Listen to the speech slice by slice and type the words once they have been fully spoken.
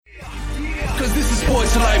Cause this is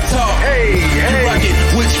Sports Life Talk. Hey, you rock it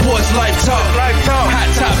with Sports Life Talk. Hot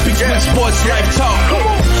topics with Sports Life Talk.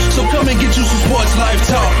 So come and get you some Sports Life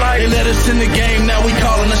Talk. They let us in the game, now we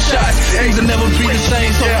calling the shots. Things will never be the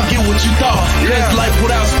same, so forget what you thought. Cause life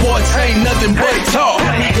without sports ain't nothing but talk.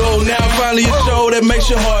 Here we go now, finally a show that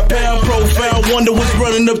makes your heart pound. Profound, wonder what's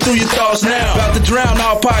running up through your thoughts now. About to drown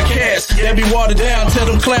our podcast, that be watered down. Tell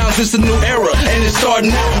them clowns it's a new era, and it's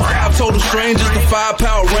starting now. I've told the strangers, the 5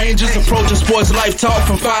 Power Rangers, approaching Sports Life Talk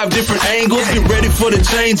from 5 different angles. Get ready for the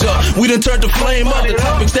change up. We done turned the flame up. The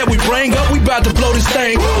topics that we bring up, we about to blow this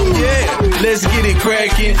thing up. Yeah, let's get it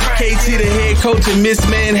cracking. KT the head coach of Miss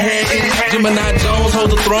Manhattan. Gemini Jones hold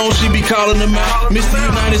the throne, she be calling them out. Mr.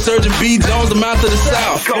 United Surgeon B. Jones, the mouth of the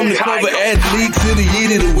South. From the cover athlete to the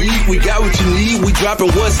year of the week, we got what you need. We dropping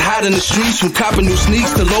what's hot in the streets, from copping new sneaks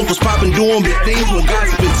to locals popping, doing big things. From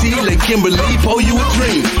gossip and tea, let Kimberly pour you a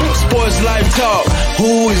dream. Sports Life Talk,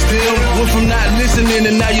 who is them? Went from not listening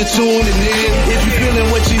and now you're tuning in. If you're feeling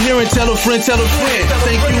what you're hearing, tell a friend, tell a friend.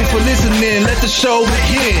 Thank you for listening, let the show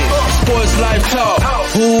begin. Sports Life Talk,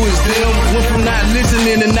 who is them? Went from not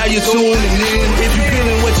listening and now you're tuning in. If you're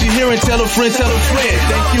feeling what you're hearing, tell a friend, tell a friend.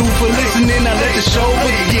 Thank you for listening, now let the show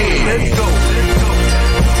begin. Let's go.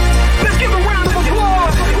 Let's give a round of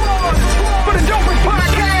applause for the Dopest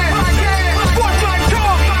Podcast. Sports Life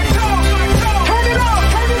Talk. Turn it up.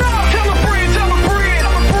 Tell a friend.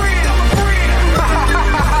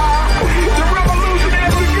 The revolution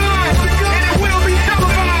has begun, and it will be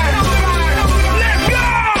televised. Let's go.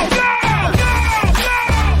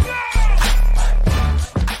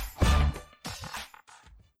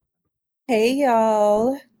 Hey,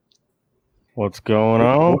 y'all. What's going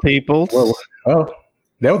on, people? Oh,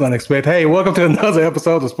 that was unexpected. Hey, welcome to another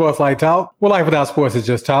episode of Sports Life Talk. Well, life without sports is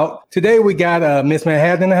just talk. Today we got Miss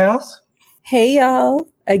Manhattan in the house. Hey, y'all.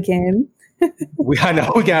 Again. I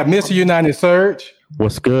know we got Mr. United Surge.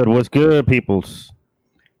 What's good, peoples?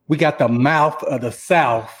 We got the mouth of the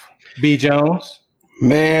South, B. Jones.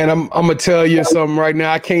 Man, I'm gonna tell you something right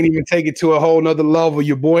now. I can't even take it to a whole nother level.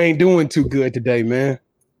 Your boy ain't doing too good today, man.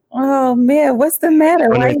 Oh, man. What's the matter?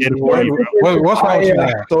 What's wrong with you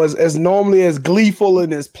now? So as normally as gleeful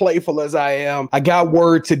and as playful as I am, I got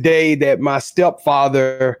word today that my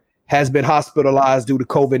stepfather has been hospitalized due to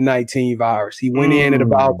COVID-19 virus. He went in at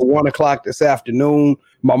about 1:00 this afternoon.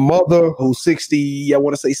 My mother, who's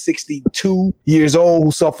 62 years old,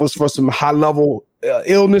 who suffers from some high level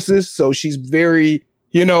illnesses. So she's very,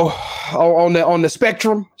 on the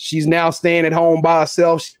spectrum. She's now staying at home by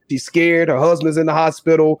herself. She's scared. Her husband's in the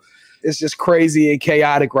hospital. It's just crazy and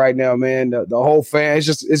chaotic right now, man. The whole fan, it's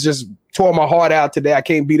just tore my heart out today. I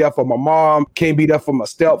can't be there for my mom. Can't be there for my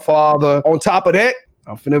stepfather. On top of that,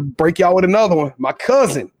 I'm finna break y'all with another one. My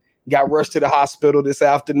cousin got rushed to the hospital this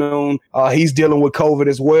afternoon. He's dealing with COVID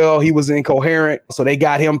as well. He was incoherent, so they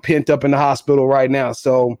got him pent up in the hospital right now.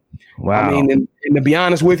 So, wow. I mean, and to be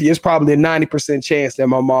honest with you, it's probably a 90% chance that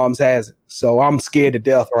my mom's has it. So I'm scared to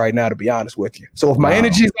death right now, to be honest with you. So if my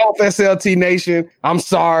energy's off, SLT Nation, I'm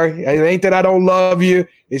sorry. It ain't that I don't love you.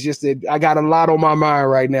 It's just that I got a lot on my mind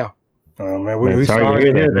right now. Oh, man, we're sorry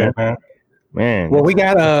to hear that, man. Well, we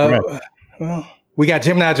got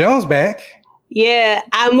Gemini Jones back. Yeah,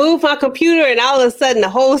 I moved my computer and all of a sudden the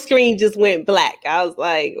whole screen just went black. I was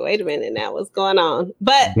like, wait a minute now, what's going on?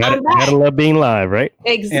 But I'm back. Gotta love being live, right?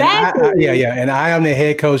 Exactly. And I am the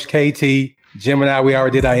head coach, KT. Gemini, we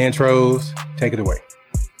already did our intros. Take it away.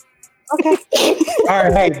 Okay. All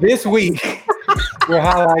right, hey, this week we're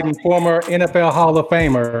highlighting former NFL Hall of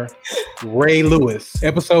Famer Ray Lewis.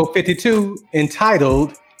 Episode 52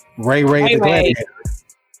 entitled Ray the Gladiator.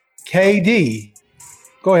 KD.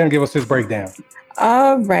 Go ahead and give us his breakdown.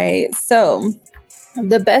 All right. So,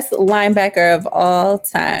 the best linebacker of all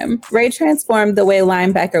time. Ray transformed the way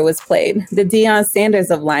linebacker was played, the Deion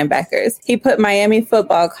Sanders of linebackers. He put Miami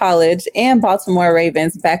Football College and Baltimore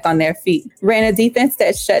Ravens back on their feet, ran a defense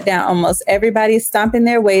that shut down almost everybody, stomping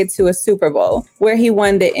their way to a Super Bowl, where he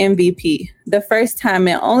won the MVP, the first time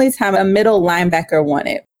and only time a middle linebacker won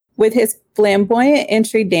it. With his flamboyant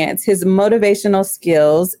entry dance, his motivational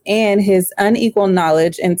skills, and his unequal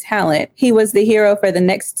knowledge and talent, he was the hero for the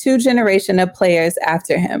next 2 generations of players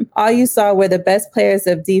after him. All you saw were the best players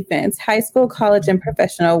of defense, high school, college, and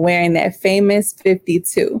professional, wearing that famous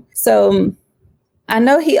 52. So I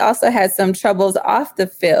know he also had some troubles off the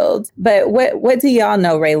field, but what do y'all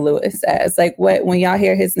know Ray Lewis as? Like, when y'all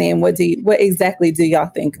hear his name, what exactly do y'all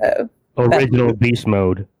think of? Original beast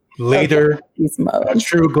mode. Leader, a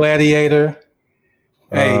true gladiator,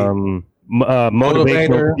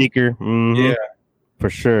 motivational speaker. Mm-hmm. Yeah, for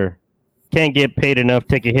sure. Can't get paid enough.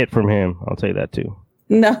 Take a hit from him. I'll tell you that too.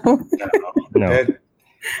 No.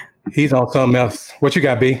 He's on something else. What you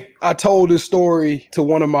got, B? I told this story to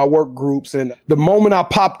one of my work groups, and the moment I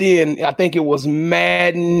popped in, I think it was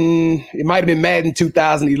Madden. It might have been Madden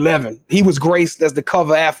 2011. He was graced as the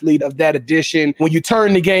cover athlete of that edition. When you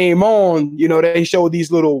turn the game on, you know, they show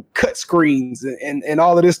these little cut screens and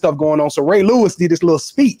all of this stuff going on. So Ray Lewis did this little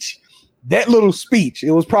speech. That little speech,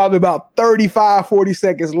 it was probably about 35, 40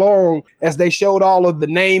 seconds long as they showed all of the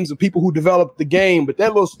names of people who developed the game. But that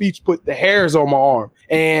little speech put the hairs on my arm.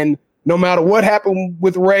 And no matter what happened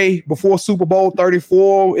with Ray before Super Bowl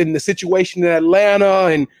 34 in the situation in Atlanta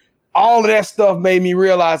and all of that stuff made me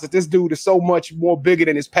realize that this dude is so much more bigger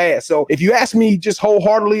than his past. So if you ask me just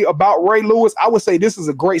wholeheartedly about Ray Lewis, I would say this is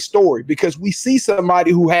a great story because we see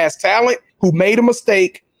somebody who has talent, who made a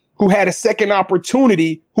mistake, who had a second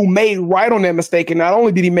opportunity, who made right on that mistake. And not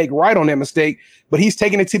only did he make right on that mistake, but he's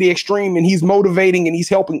taking it to the extreme and he's motivating and he's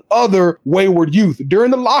helping other wayward youth.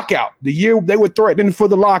 During the lockout, the year they were threatening for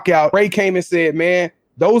the lockout, Ray came and said, man,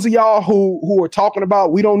 those of y'all who are talking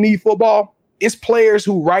about we don't need football, it's players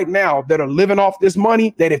who right now that are living off this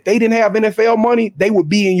money that if they didn't have NFL money, they would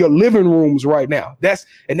be in your living rooms right now. That's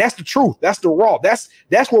the truth. That's the raw. That's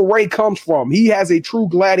where Ray comes from. He has a true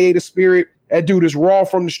gladiator spirit. That dude is raw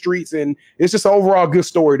from the streets, and it's just an overall good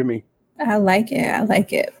story to me. I like it. I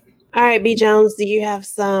like it. All right, B. Jones, do you have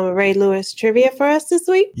some Ray Lewis trivia for us this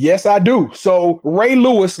week? Yes, I do. So Ray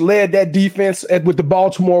Lewis led that defense with the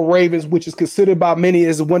Baltimore Ravens, which is considered by many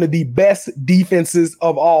as one of the best defenses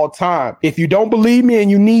of all time. If you don't believe me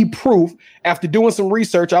and you need proof, after doing some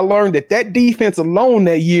research, I learned that defense alone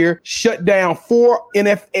that year shut down 4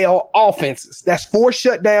 NFL offenses. That's 4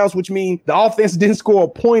 shutdowns, which means the offense didn't score a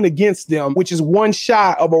point against them, which is one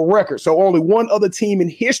shy of a record. So only one other team in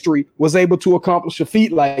history was able to accomplish a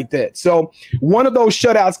feat like that. So one of those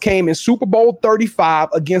shutouts came in Super Bowl 35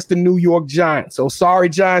 against the New York Giants. So sorry,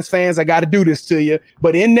 Giants fans, I got to do this to you.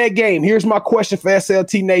 But in that game, here's my question for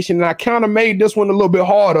SLT Nation. And I kind of made this one a little bit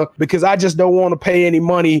harder because I just don't want to pay any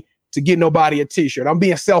money to get nobody a t-shirt. I'm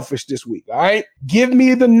being selfish this week. All right. Give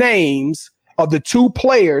me the names of the 2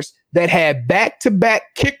 players that had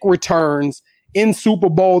back-to-back kick returns in Super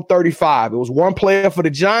Bowl 35. It was one player for the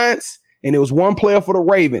Giants and it was one player for the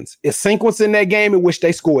Ravens. It's sequence in that game in which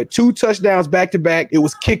they scored 2 touchdowns back-to-back. It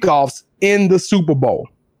was kickoffs in the Super Bowl.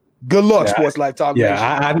 Good luck, Sports Life Talk.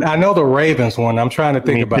 Yeah, I know the Ravens one. I'm trying to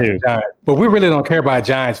think about the Giants. But we really don't care about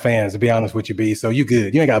Giants fans, to be honest with you, B. So you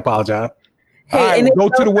good. You ain't got to apologize. Hey, all right, go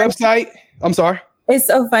to the website. I'm sorry. It's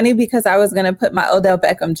so funny because I was going to put my Odell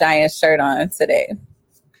Beckham Giants shirt on today.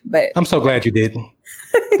 But I'm so glad you didn't.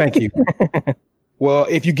 Thank you. Well,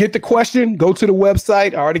 if you get the question, go to the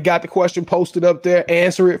website. I already got the question posted up there.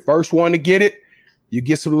 Answer it. First one to get it, you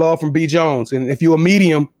get some love from B. Jones. And if you're a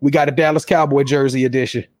medium, we got a Dallas Cowboy jersey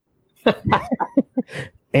edition.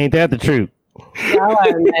 Ain't that the truth? All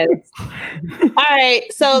right,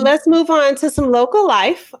 so let's move on to some local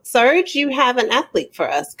life. Serge, you have an athlete for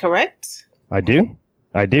us, correct? I do.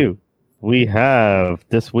 We have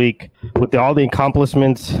this week, with all the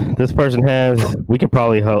accomplishments this person has, we could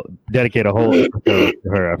probably dedicate a whole episode to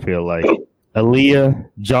her, I feel like. Aaliyah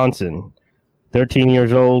Johnson, 13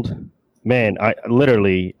 years old. Man, I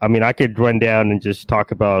could run down and just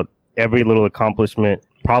talk about every little accomplishment,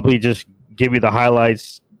 probably just give you the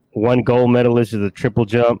highlights. 1 gold medalist is a triple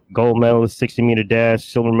jump, gold medalist 60-meter dash,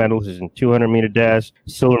 silver medalist in 200-meter dash,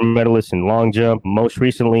 silver medalist in long jump. Most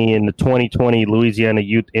recently in the 2020 Louisiana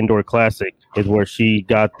Youth Indoor Classic is where she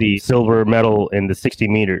got the silver medal in the 60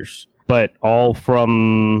 meters. But all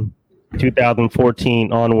from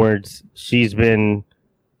 2014 onwards, she's been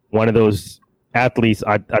one of those athletes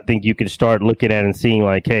I think you could start looking at and seeing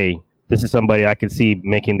like, hey, this is somebody I could see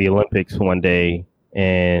making the Olympics one day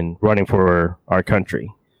and running for our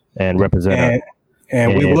country and represent her.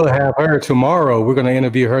 And we will have her tomorrow. We're going to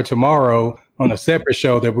interview her tomorrow on a separate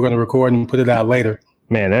show that we're going to record and put it out later.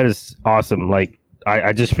 Man, that is awesome. Like,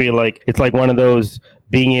 I just feel like it's like one of those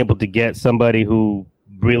being able to get somebody who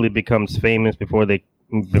really becomes famous before they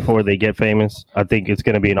get famous. I think it's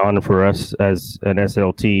going to be an honor for us as an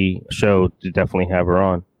SLT show to definitely have her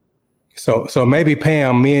on. So maybe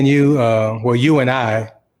Pam, me and you, you and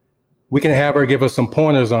I, we can have her give us some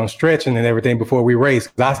pointers on stretching and everything before we race.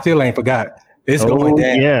 Cause I still ain't forgot. It's going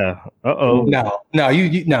down. Yeah. No, you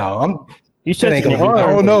You should. I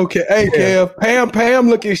don't know. Hey, Kev, Pam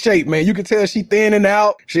look in shape, man. You can tell she thin and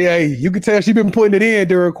out. You can tell she been putting it in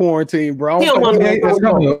during quarantine, bro. What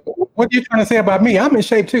are you trying to say about me? I'm in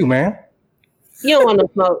shape too, man. You don't want to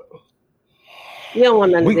smoke. You don't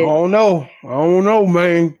want none of this. I don't know,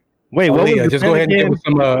 man. Wait, what was just go ahead and give us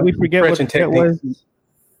some we forget what that was.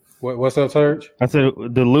 What's up, Serge? I said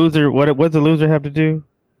the loser. What does the loser have to do?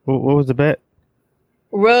 What was the bet?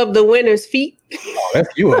 Rub the winner's feet. Oh, that's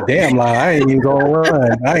you a damn lie. I ain't even gonna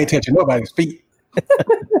run. I ain't touching nobody's feet.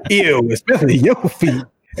 Ew, especially your feet.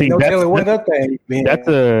 See, no that's- telling what other thing, man. That's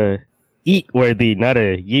a eat worthy, not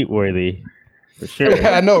a yeet worthy, for sure.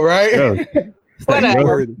 I know, right? Gross. It's like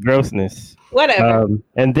Whatever. grossness. Whatever.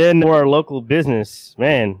 And then for our local business,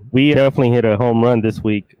 man, we definitely hit a home run this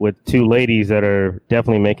week with two ladies that are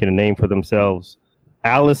definitely making a name for themselves.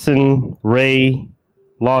 Allison Ray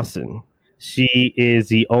Lawson. She is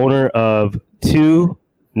the owner of two,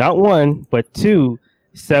 not one, but two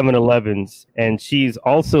 7-Elevens. And she's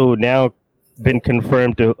also now been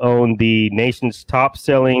confirmed to own the nation's top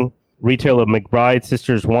selling retailer McBride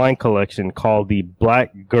Sisters wine collection called the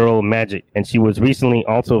Black Girl Magic. And she was recently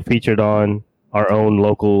also featured on our own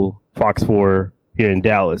local Fox 4 here in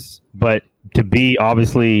Dallas. But to be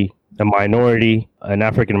obviously a minority, an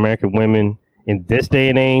African-American woman in this day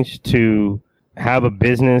and age, to have a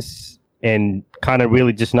business and kind of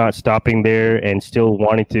really just not stopping there and still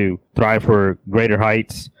wanting to thrive for greater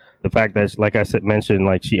heights. The fact that, like I said, mentioned,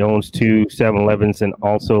 like she owns two 7-Elevens and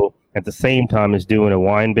also at the same time is doing a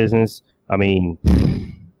wine business. I mean,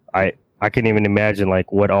 I can't even imagine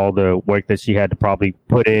like what all the work that she had to probably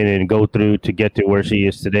put in and go through to get to where she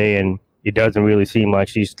is today. And it doesn't really seem like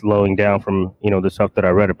she's slowing down from, the stuff that I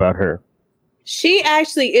read about her. She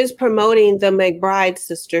actually is promoting the McBride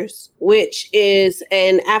Sisters, which is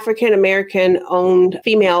an African-American owned,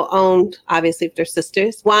 female owned, obviously if they're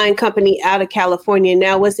sisters, wine company out of California.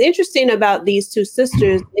 Now, what's interesting about these two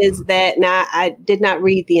sisters is that, now I did not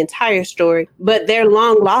read the entire story, but they're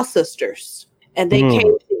long lost sisters. And they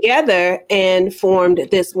came together and formed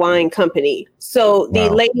this wine company. So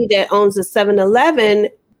the lady that owns the 7-Eleven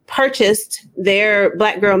purchased their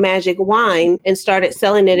Black Girl Magic wine and started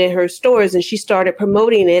selling it in her stores, and she started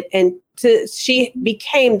promoting it, and she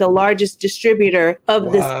became the largest distributor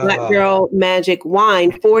of this Black Girl Magic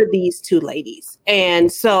wine for these two ladies.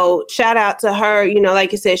 And so shout out to her,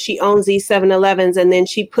 like you said, she owns these 7-Elevens, and then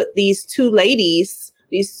she put these two ladies,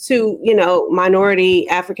 these two, minority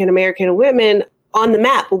African-American women on the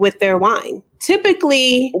map with their wine.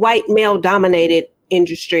 Typically white male dominated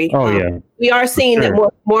industry. We are seeing that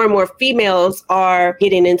more and more females are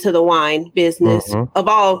getting into the wine business of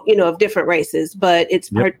all, of different races, but it's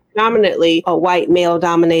predominantly a white male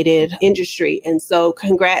dominated industry. And so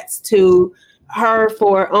congrats to her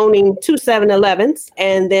for owning two 7-Elevens,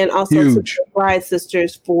 and then also to the McBride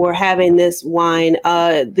Sisters for having this wine.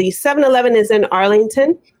 The 7-Eleven is in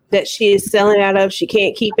Arlington that she is selling out of. She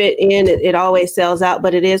can't keep it in. It always sells out,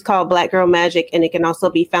 but it is called Black Girl Magic, and it can also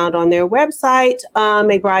be found on their website,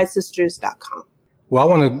 McBrideSisters.com. Well, I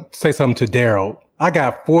want to say something to Daryl. I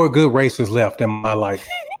got 4 good races left in my life.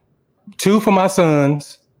 2 for my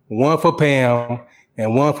sons, 1 for Pam,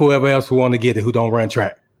 and 1 for whoever else who want to get it, who don't run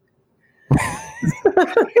track.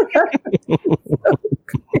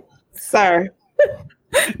 Sir.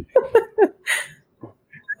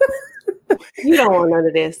 You don't want none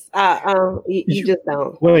of this. You just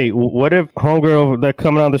don't. Wait, what if homegirl that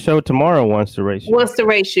coming on the show tomorrow wants to race you? Wants to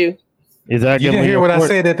race you. Is that You didn't hear what I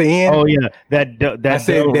said at the end? Oh yeah, that I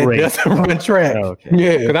said that race. doesn't run track. Oh, okay.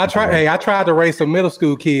 Yeah. Because I tried to race some middle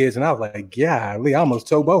school kids, and I was like, golly, I almost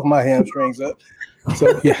tore both my hamstrings up.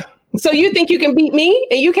 So yeah. So you think you can beat me,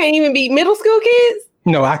 and you can't even beat middle school kids?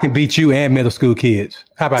 No, I can beat you and middle school kids.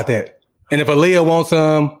 How about that? And if Aaliyah wants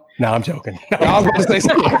some, no, I'm joking. I was going to say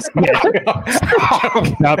something.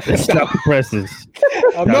 Stop the presses.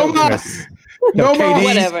 No more. No more. KD,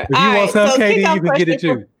 Whatever. if you All want right, some, so kick KD, off you can get it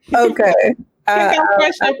question too. Okay.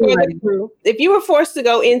 Question for the crew. If you were forced to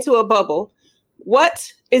go into a bubble,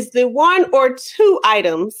 what is the 1 or 2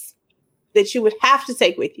 items that you would have to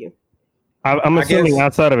take with you? I'm assuming guess-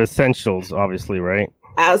 outside of essentials, obviously, right?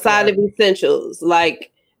 Outside of essentials,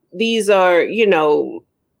 like these are,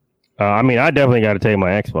 I mean, I definitely got to take my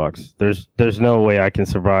Xbox. There's no way I can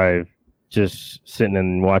survive just sitting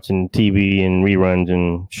and watching TV and reruns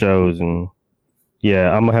and shows, and yeah,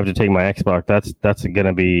 I'm gonna have to take my Xbox. That's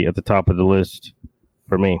gonna be at the top of the list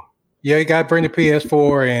for me. Yeah, you got to bring the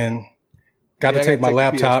PS4 and got to take my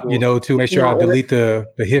laptop, PS4. to make sure I delete the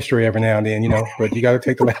history every now and then, but you got to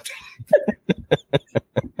take the laptop.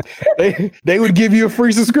 They would give you a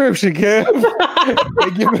free subscription, Kev.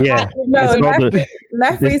 Yeah, No,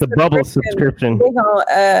 not free it's the bubble subscription. They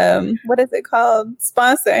gonna, what is it called?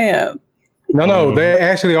 Sponsor him. No, they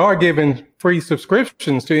actually are giving free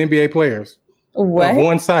subscriptions to NBA players. What? Of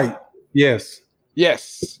one site. Yes.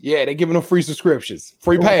 Yes. Yeah, they're giving them free subscriptions,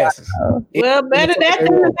 free passes. well, better that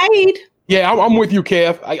than the maid. Yeah, I'm with you,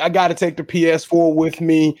 Kev. I got to take the PS4 with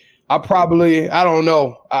me. I don't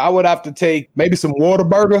know. I would have to take maybe some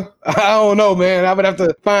Whataburger. I don't know, man. I would have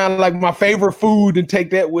to find like my favorite food and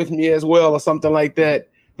take that with me as well or something like that.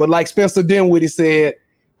 But like Spencer Dinwiddie said,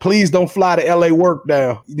 please don't fly to LA work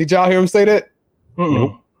down. Did y'all hear him say that?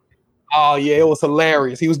 Mm-mm. Oh, yeah, it was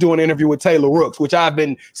hilarious. He was doing an interview with Taylor Rooks, which I've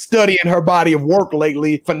been studying her body of work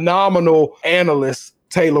lately. Phenomenal analyst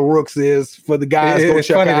Taylor Rooks is for the guys. It's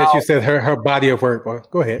funny that you said her body of work. Well,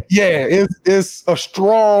 go ahead. Yeah, it's a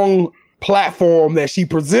strong platform that she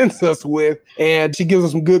presents us with, and she gives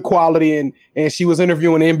us some good quality. And she was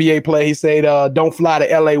interviewing an NBA player. He said, don't fly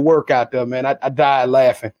to LA work out there, man. I died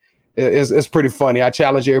laughing. It's pretty funny. I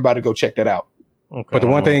challenge everybody to go check that out. Okay. But the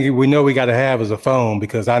one thing we know we got to have is a phone,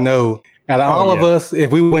 because I know out of all of us,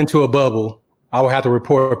 if we went to a bubble, I would have to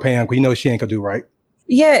report Pam, because you know she ain't gonna do right.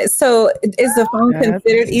 Yeah. So is the phone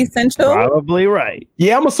considered essential? Probably right.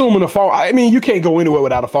 Yeah, I'm assuming the phone. I mean, you can't go anywhere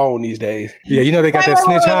without a phone these days. Yeah, you know they got that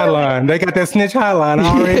snitch hotline. They got that snitch hotline. I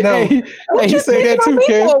already know. Hey, you say that too,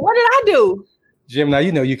 Ken. What did I do? Jim, now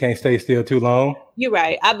you know you can't stay still too long. You're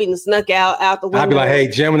right. I've been snuck out the window. I'd be like, hey,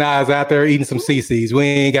 Gemini's out there eating some CCs. We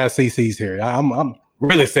ain't got CCs here. I'm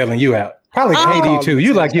really selling you out. Probably KD too.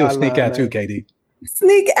 You'll sneak out too, KD.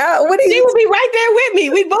 Sneak out? What are She you? would be right there with me.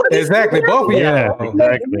 We both Exactly, both of Yeah, y'all.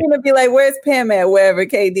 exactly. You're gonna be like, "Where's Pam at? Wherever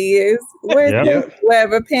KD is.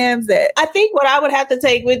 Wherever Pam's at." I think what I would have to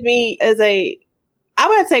take with me I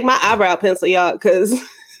would have to take my eyebrow pencil, y'all, because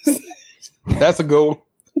That's a good one.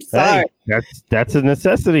 sorry. Hey, that's a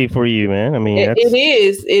necessity for you, man. I mean, It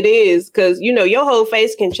is, because your whole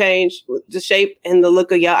face can change with the shape and the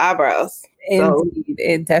look of your eyebrows. So, Indeed,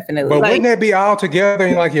 it definitely. But Like- wouldn't that be all together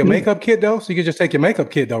in like your makeup kit though? So you could just take your makeup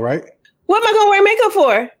kit though, right? what am I gonna wear makeup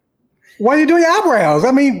for? Why are you doing your eyebrows?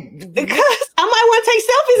 I mean, Because I might want to take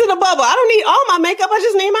selfies in the bubble. I don't need all my makeup. I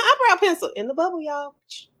just need my eyebrow pencil in the bubble, y'all.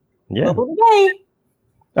 yeah. Bubble today.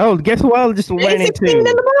 Oh, guess who I just ran It's 16 in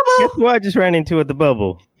into? the Guess who I just ran into at the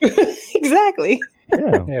bubble? bubble. Exactly.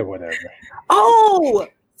 Yeah. yeah, whatever. Oh,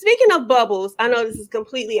 speaking of bubbles, I know this is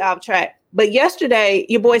completely off track, but yesterday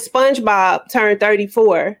your boy SpongeBob turned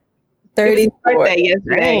 34. 34. Birthday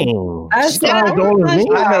yesterday. Dang. I She sounds older than me.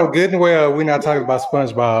 I know good and well we're not talking about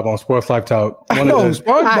SpongeBob on Sports Life Talk. I know,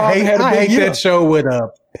 SpongeBob I had a big hate year. that show with a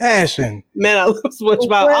passion. Man, I love SpongeBob.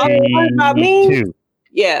 What? All the SpongeBob Me memes. too.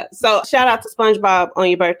 Yeah. So shout out to SpongeBob on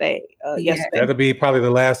your birthday yesterday. That'll be probably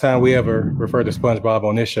the last time we ever refer to SpongeBob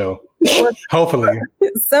on this show. Hopefully.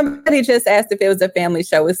 Somebody just asked if it was a family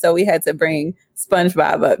show, so we had to bring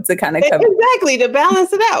SpongeBob up to kind of cover. Exactly, to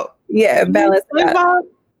balance it out. Yeah, balance it out. SpongeBob.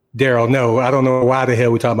 Daryl, no, I don't know why the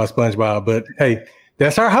hell we talking about SpongeBob, but hey,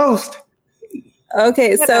 that's our host.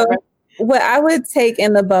 Okay, so Whatever. what I would take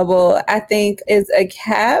in the bubble, I think, is a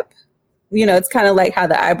cap. It's kind of like how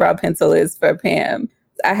the eyebrow pencil is for Pam.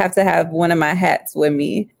 I have to have one of my hats with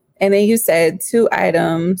me. And then you said 2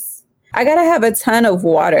 items. I got to have a ton of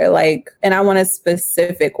water, and I want a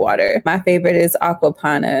specific water. My favorite is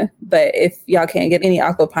Aquapana, but if y'all can't get any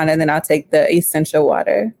Aquapana, then I'll take the essential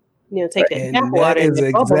water. Take the And tap that water. is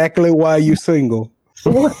exactly why you single.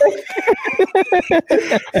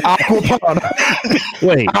 Aquapana.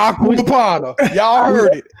 Wait, Aquapana. Y'all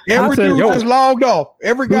heard it. Every said- dude yo. just logged off.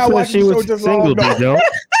 Every who guy said watching she the show was just single, logged B. off. Jones?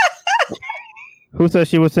 Who said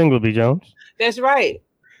she was single, B. Jones? That's right.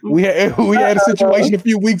 We had a situation a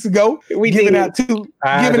few weeks ago. We giving did. out too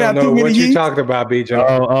I giving don't out know too many what you're yeets. talking about, B. Joe.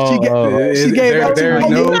 She gave out There's too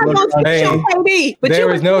no, many You're not gonna hey, switch on KD, but there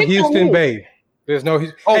you is no would switch on Houston me. Bay. There's no.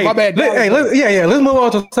 Oh, my bad. Let's move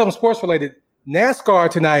on to something sports related. NASCAR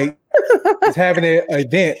tonight is having an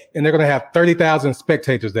event, and they're going to have 30,000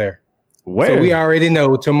 spectators there. Where? So we already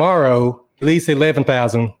know tomorrow at least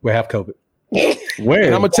 11,000 will have COVID. Where?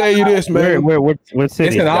 And I'm gonna tell you this, man. What city?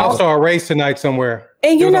 It's an all-star race tonight somewhere.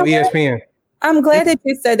 And It you was know on what? ESPN. I'm glad that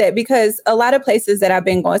you said that, because a lot of places that I've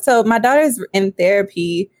been going. So my daughter's in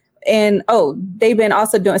therapy, and they've been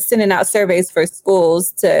also sending out surveys for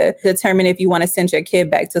schools to determine if you want to send your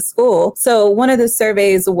kid back to school. So one of the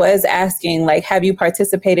surveys was asking, have you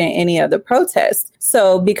participated in any of the protests?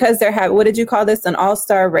 So because what did you call this? An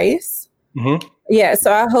all-star race? Mm-hmm. Yeah.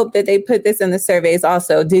 So I hope that they put this in the surveys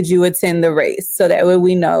also. Did you attend the race? So that way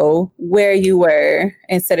we know where you were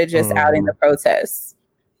instead of just out in the protests.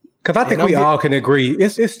 Because I think we all can agree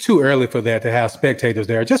it's too early for that to have spectators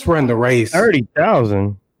there. Just run the race.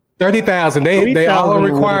 30,000. 30,000. They all are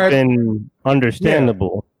required. Been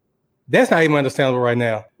understandable. That's not even understandable right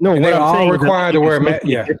now. No, and what they're I'm all saying is that required to you wear a can mask.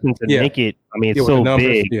 make Yeah, the distance and yeah. make it. I mean, it's Yeah, with so the numbers,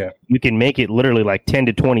 big. yeah. You can make it literally like 10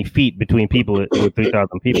 to 20 feet between people with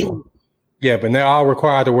 3,000 people. Yeah, but they're all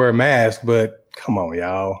required to wear a mask. But come on,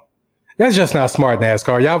 y'all. That's just not smart,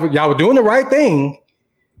 NASCAR. Y'all were doing the right thing.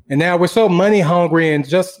 And now we're so money hungry and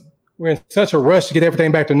just we're in such a rush to get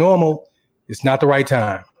everything back to normal. It's not the right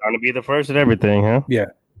time. Trying to be the first at everything, huh? Yeah.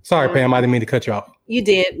 Sorry, Pam. I didn't mean to cut you off. You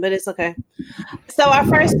did, but it's okay. So our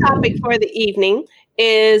first topic for the evening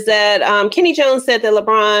is that Kenny Jones said that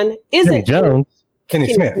LeBron isn't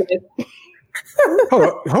Kenny Smith. Hold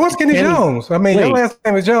on. Who's Kenny Jones? I mean, your last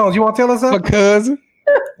name is Jones. You want to tell us something? My cousin.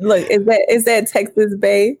 Look, is that Texas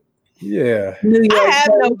Bay? Yeah. New York I have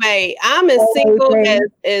Bay? no babe. I'm as single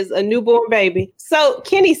as a newborn baby. So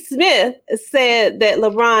Kenny Smith said that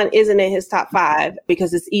LeBron isn't in his top 5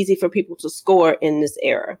 because it's easy for people to score in this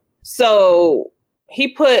era. So he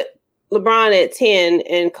put LeBron at 10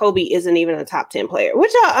 and Kobe isn't even a top 10 player.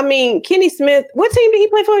 Which, I mean, Kenny Smith, what team did he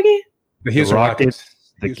play for again? The Houston Rockets.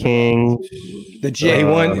 The Kings. The Jets.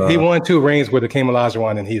 He won 2 rings with Hakeem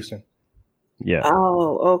Olajuwon in Houston. Yeah.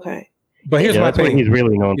 Oh, okay. But here's my that's what thing. he's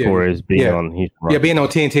really known for is being on Houston Rockets. Yeah, being on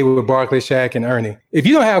TNT with Barkley, Shaq, and Ernie. If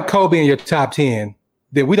you don't have Kobe in your top 10,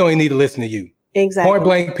 then we don't even need to listen to you. Exactly. Point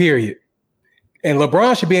blank, period. And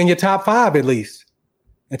LeBron should be in your top 5 at least.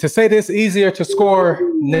 And to say this easier to score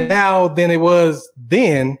now than it was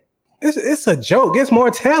then, it's a joke. It's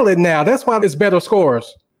more talent now. That's why it's better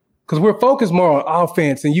scores. Because we're focused more on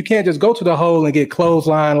offense, and you can't just go to the hole and get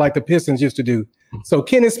clothesline like the Pistons used to do. So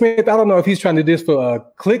Kenny Smith, I don't know if he's trying to do this for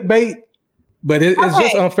clickbait, but it's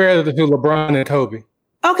just unfair to LeBron and Kobe.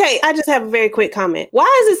 Okay, I just have a very quick comment.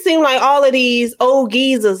 Why does it seem like all of these old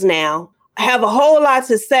geezers now have a whole lot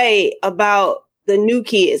to say about the new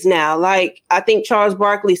kids now? Like, I think Charles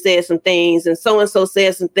Barkley said some things and so-and-so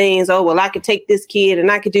said some things. Oh, well, I could take this kid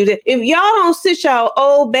and I could do that. If y'all don't sit y'all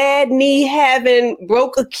old bad knee having,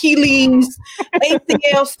 broke Achilles,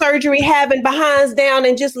 ACL surgery having behinds down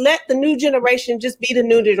and just let the new generation just be the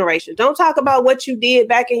new generation. Don't talk about what you did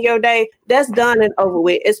back in your day. That's done and over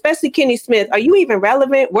with, especially Kenny Smith. Are you even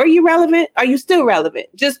relevant? Were you relevant? Are you still relevant?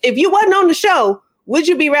 Just if you wasn't on the show, would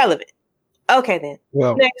you be relevant? Okay, then.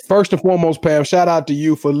 Well, first and foremost, Pam, shout out to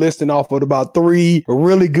you for listing off of about 3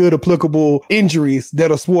 really good applicable injuries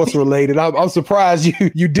that are sports related. I'm surprised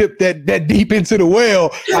you dipped that deep into the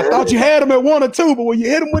well. I thought you had them at 1 or 2, but when you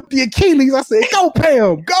hit him with the Achilles, I said, go,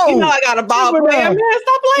 Pam, go. You know I got a ball player, man.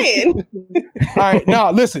 Stop playing. All right,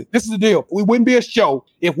 now listen, this is the deal. We wouldn't be a show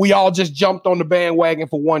if we all just jumped on the bandwagon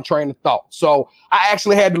for one train of thought. So I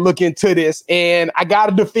actually had to look into this, and I got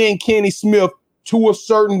to defend Kenny Smith to a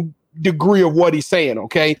certain degree of what he's saying.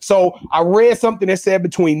 Okay. So I read something that said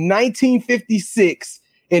between 1956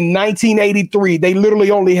 and 1983, they literally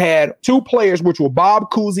only had 2 players, which were Bob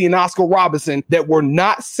Cousy and Oscar Robertson, that were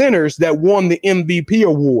not centers that won the MVP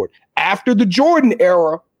award. After the Jordan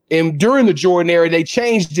era and during the Jordan era, they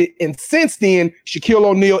changed it. And since then, Shaquille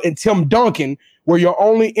O'Neal and Tim Duncan were your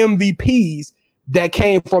only MVPs that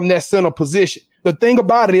came from that center position. The thing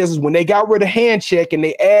about it is when they got rid of hand check and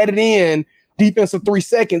they added in defensive 3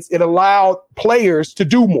 seconds, it allowed players to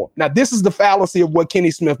do more. Now, this is the fallacy of what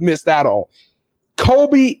Kenny Smith missed out on.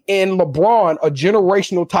 Kobe and LeBron are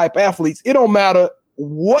generational type athletes. It don't matter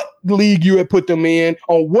what league you had put them in,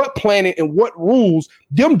 on what planet and what rules,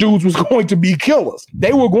 them dudes was going to be killers.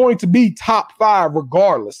 They were going to be top 5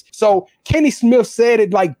 regardless. So Kenny Smith said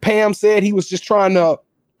it like Pam said, he was just trying to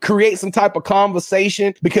create some type of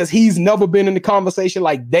conversation because he's never been in the conversation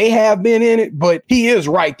like they have been in it. But he is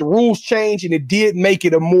right. The rules changed and it did make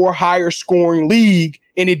it a more higher scoring league.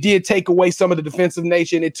 And it did take away some of the defensive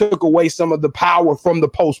nature and it took away some of the power from the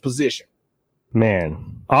post position.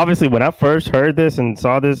 Man, obviously when I first heard this and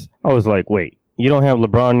saw this, I was like, wait, you don't have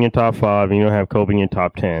LeBron in your top 5 and you don't have Kobe in your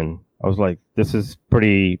top 10. I was like, this is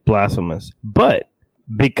pretty blasphemous. But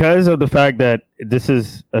because of the fact that this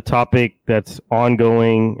is a topic that's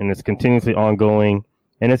ongoing and it's continuously ongoing,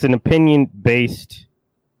 and it's an opinion-based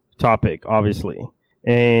topic, obviously.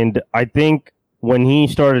 And I think when he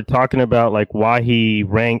started talking about like why he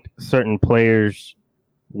ranked certain players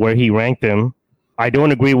where he ranked them, I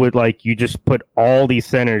don't agree with like you just put all these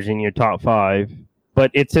centers in your top 5,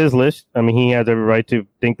 but it's his list. I mean, he has every right to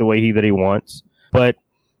think the way that he wants. But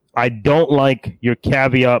I don't like your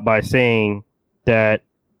caveat by saying that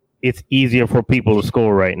it's easier for people to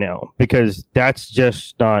score right now, because that's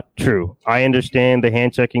just not true. I understand the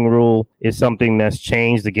hand checking rule is something that's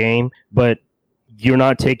changed the game, but you're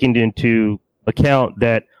not taking into account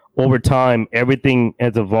that over time, everything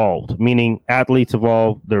has evolved, meaning athletes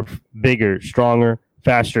evolve. They're bigger, stronger,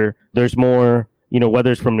 faster. There's more,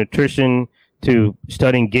 whether it's from nutrition to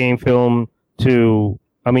studying game film to,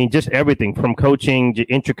 just everything from coaching to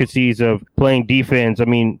intricacies of playing defense.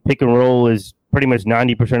 Pick and roll is pretty much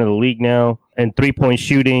 90% of the league now, and 3-point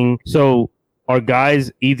shooting. So are guys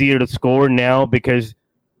easier to score now because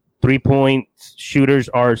 3-point shooters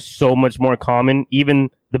are so much more common? Even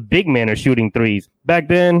the big men are shooting threes. Back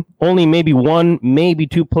then, only maybe one, maybe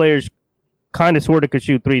two players kind of sort of could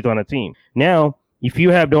shoot threes on a team. Now, if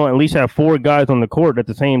you don't at least have 4 guys on the court at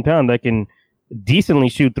the same time that can decently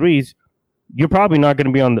shoot threes, you're probably not going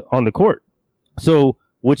to be on the court. So,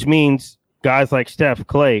 which means guys like Steph,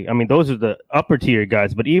 Clay, I mean, those are the upper tier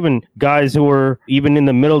guys, but even guys who are even in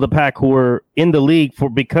the middle of the pack who are in the league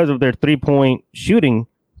because of their 3-point shooting,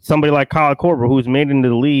 somebody like Kyle Korver, who's made into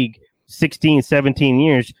the league 16, 17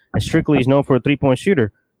 years, and strictly is known for a 3-point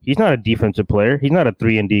shooter. He's not a defensive player. He's not a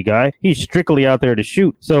 3-and-D guy. He's strictly out there to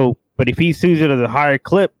shoot. So, but if he sees it as a higher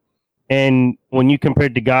clip, and when you compare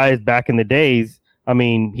it to guys back in the days, I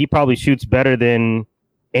mean, he probably shoots better than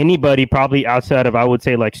anybody probably outside of, I would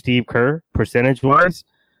say, like Steve Kerr, percentage-wise.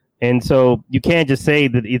 And so you can't just say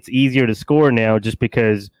that it's easier to score now just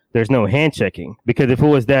because there's no hand checking. Because if it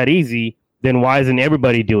was that easy, then why isn't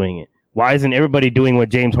everybody doing it? Why isn't everybody doing what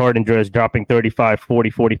James Harden does, dropping 35, 40,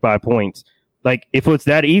 45 points? Like, if it's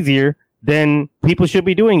that easier, then people should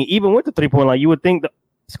be doing it. Even with the 3-point line, you would think the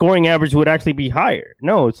scoring average would actually be higher.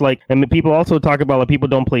 No, it's like, I mean, people also talk about like people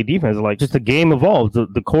don't play defense. Like, just the game evolves.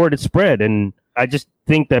 The court is spread. And I just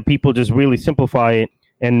think that people just really simplify it.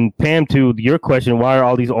 And Pam, to your question, why are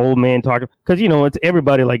all these old men talking? Because, you know, it's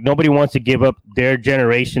everybody. Like, nobody wants to give up their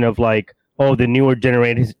generation of like, oh, the newer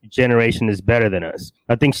generation is better than us.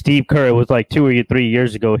 I think Steve Kerr, was like 2 or 3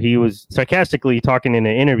 years ago, he was sarcastically talking in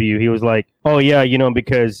an interview. He was like, oh, yeah, you know,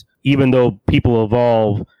 because even though people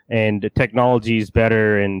evolve and the technology is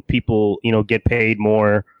better and people, you know, get paid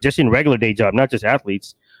more just in regular day job, not just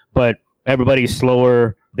athletes, but everybody's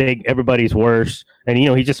slower, everybody's worse. And, you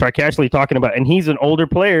know, he's just sarcastically talking about, and he's an older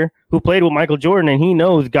player who played with Michael Jordan, and he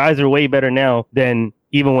knows guys are way better now than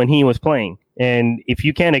even when he was playing. And if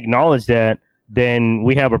you can't acknowledge that, then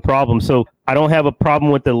we have a problem. So I don't have a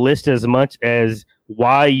problem with the list as much as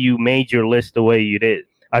why you made your list the way you did.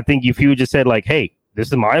 I think if you just said like, hey, this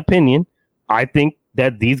is my opinion, I think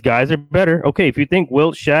that these guys are better. Okay, if you think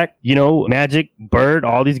Wilt, Shaq, you know, Magic, Bird,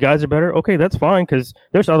 all these guys are better, okay, that's fine, because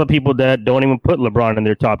there's other people that don't even put LeBron in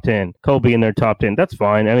their top 10, Kobe in their top 10. That's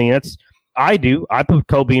fine. I mean, I put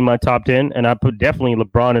Kobe in my top 10, and I put definitely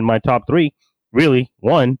LeBron in my top 3. Really,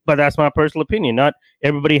 one, but that's my personal opinion. Not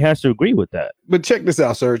everybody has to agree with that. But check this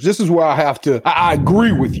out, Serge. This is where I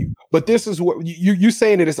agree with you. But this is what you're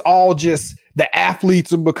saying, that it's all just the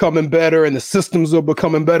athletes are becoming better and the systems are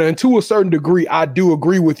becoming better. And to a certain degree, I do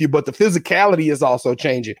agree with you, but the physicality is also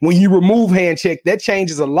changing. When you remove hand check, that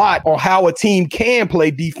changes a lot on how a team can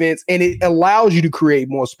play defense, and it allows you to create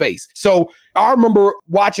more space. So I remember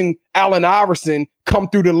watching Allen Iverson come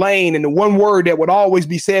through the lane, and the one word that would always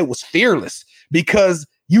be said was fearless, because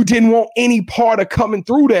you didn't want any part of coming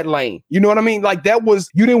through that lane. You know what I mean? Like,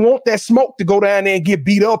 you didn't want that smoke to go down there and get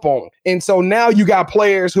beat up on. And so now you got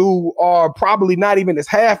players who are probably not even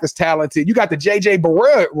half as talented. You got the JJ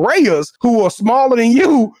Barea who are smaller than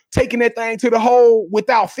you, taking that thing to the hole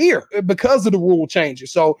without fear because of the rule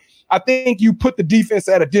changes. So I think you put the defense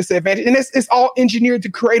at a disadvantage, and it's all engineered to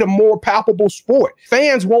create a more palpable sport.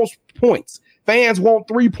 Fans want points. Fans want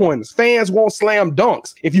 3-pointers. Fans want slam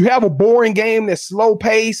dunks. If you have a boring game that's slow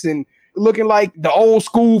pace and looking like the old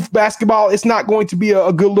school basketball, it's not going to be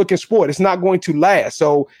a good looking sport. It's not going to last.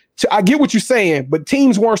 So I get what you're saying, but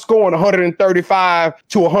teams weren't scoring 135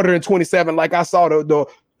 to 127 like I saw the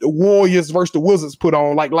Warriors versus the Wizards put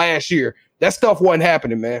on like last year. That stuff wasn't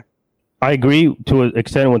happening, man. I agree to an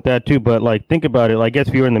extent with that too, but like, think about it. Like, I guess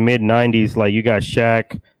if you're in the mid 90s, like you got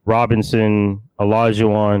Shaq, Robinson,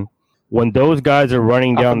 Olajuwon. When those guys are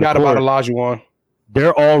running down the court, about Olajuwon.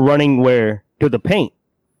 They're all running where? To the paint.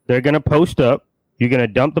 They're going to post up. You're going to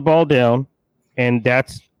dump the ball down, and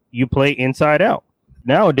you play inside out.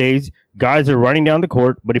 Nowadays, guys are running down the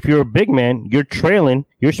court, but if you're a big man, you're trailing,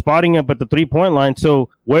 you're spotting up at the 3-point line. So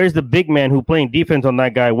where's the big man who playing defense on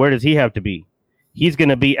that guy? Where does he have to be? He's going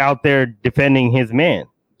to be out there defending his man,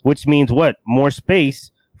 which means what? More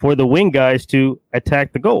space for the wing guys to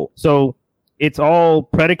attack the goal. So it's all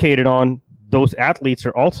predicated on those athletes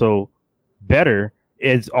are also better.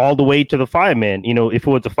 It's all the way to the 5-man. You know, if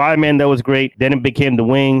it was a 5-man that was great, then it became the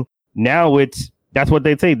wing. Now that's what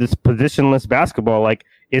they say, this positionless basketball. Like,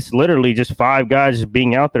 it's literally just 5 guys just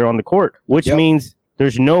being out there on the court, which means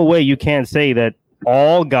there's no way you can't say that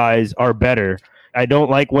all guys are better. I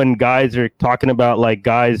don't like when guys are talking about like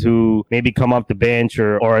guys who maybe come off the bench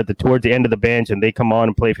or towards the end of the bench and they come on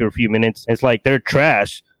and play for a few minutes. It's like they're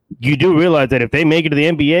trash. You do realize that if they make it to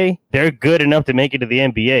the NBA, they're good enough to make it to the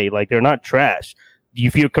NBA. Like, they're not trash.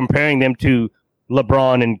 If you're comparing them to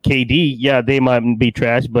LeBron and KD, yeah, they might be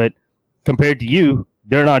trash, but compared to you,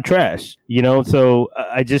 they're not trash, you know? So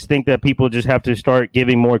I just think that people just have to start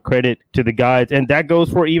giving more credit to the guys. And that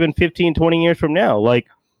goes for even 15, 20 years from now. Like,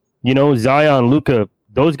 you know, Zion, Luka,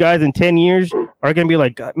 those guys in 10 years are going to be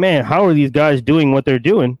like, man, how are these guys doing what they're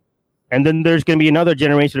doing? And then there's going to be another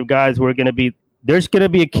generation of guys who are going to be, there's going to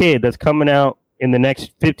be a kid that's coming out in the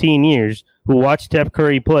next 15 years who watched Steph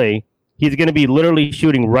Curry play. He's going to be literally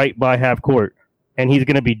shooting right by half court, and he's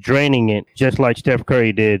going to be draining it just like Steph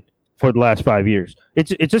Curry did for the last 5 years.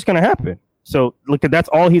 It's just going to happen. So look, that's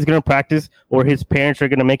all he's going to practice, or his parents are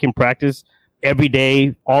going to make him practice every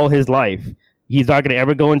day, all his life. He's not going to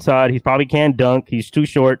ever go inside. He probably can't dunk. He's too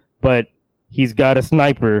short, but he's got a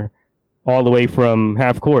sniper all the way from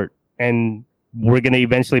half court. And we're going to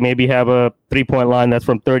eventually maybe have a 3-point line that's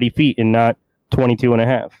from 30 feet and not 22 and a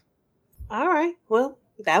half. All right. Well,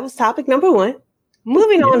 that was topic number 1.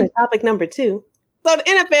 Moving on to topic number 2. So the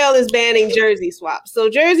NFL is banning jersey swaps. So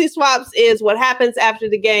jersey swaps is what happens after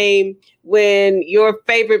the game when your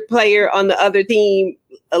favorite player on the other team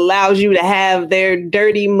allows you to have their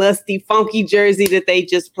dirty, musty, funky jersey that they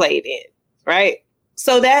just played in, right?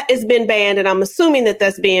 So that has been banned, and I'm assuming that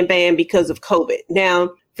that's being banned because of COVID.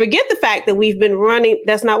 Now, forget the fact that we've been running.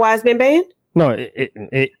 That's not why it's been banned? No,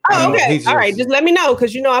 Oh, okay. All right. Just let me know,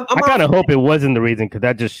 because, you know, I kind of hope it wasn't the reason, because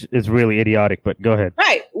that just is really idiotic, but go ahead.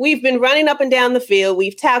 Right. We've been running up and down the field.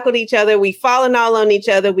 We've tackled each other. We've fallen all on each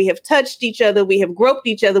other. We have touched each other. We have groped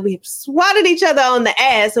each other. We have swatted each other on the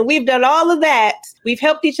ass, and we've done all of that. We've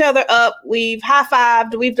helped each other up. We've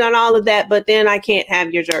high-fived. We've done all of that, but then I can't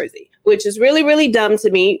have your jersey, which is really, really dumb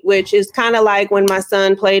to me, which is kind of like when my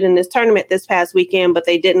son played in this tournament this past weekend, but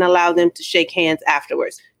they didn't allow them to shake hands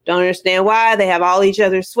afterwards. Don't understand why. They have all each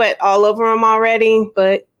other's sweat all over them already.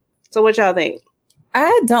 But so what y'all think?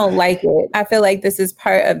 I don't like it. I feel like this is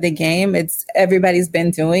part of the game. Everybody's been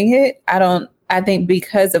doing it. I think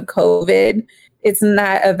because of COVID, it's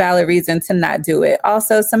not a valid reason to not do it.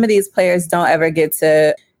 Also, some of these players don't ever get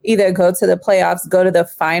to either go to the playoffs, go to the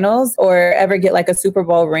finals, or ever get like a Super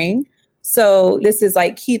Bowl ring. So this is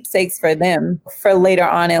like keepsakes for them for later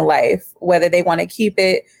on in life, whether they want to keep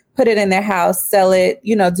it, put it in their house, sell it,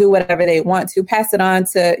 you know, do whatever they want to, pass it on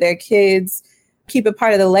to their kids, keep it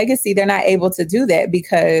part of the legacy. They're not able to do that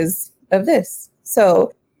because of this.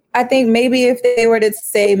 So I think maybe if they were to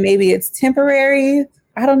say maybe it's temporary,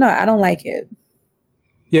 I don't know. I don't like it.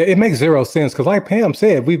 Yeah, it makes zero sense because like Pam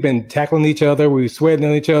said, we've been tackling each other, we've sweating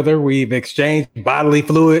on each other, we've exchanged bodily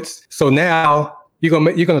fluids. So now you're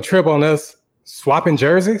gonna trip on us swapping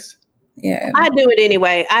jerseys? Yeah, I'd do it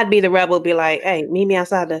anyway. I'd be the rebel, be like, hey, meet me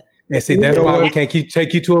outside the. And see, that's why we can't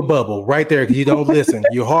take you to a bubble right there, because you don't listen.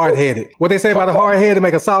 You're hard-headed. What they say about a hard-headed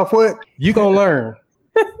make a soft foot, you gonna learn.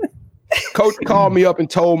 Coach called me up and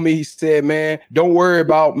told me, he said, man, don't worry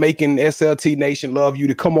about making SLT Nation love you,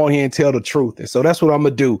 to come on here and tell the truth. And so that's what I'm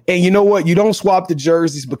going to do. And you know what? You don't swap the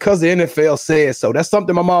jerseys because the NFL says so. That's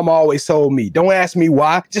something my mom always told me. Don't ask me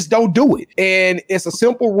why. Just don't do it. And it's a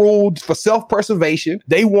simple rule for self-preservation.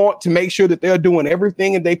 They want to make sure that they're doing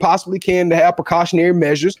everything that they possibly can to have precautionary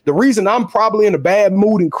measures. The reason I'm probably in a bad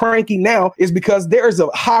mood and cranky now is because there's a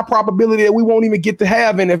high probability that we won't even get to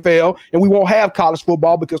have NFL and we won't have college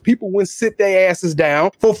football because people wouldn't sit their asses down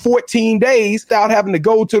for 14 days without having to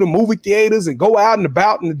go to the movie theaters and go out and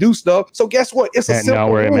about and do stuff. So guess what? It's a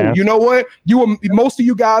simple rule. You know what? Most of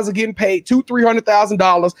you guys are getting paid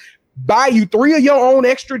 $200,000-$300,000. Buy you 3 of your own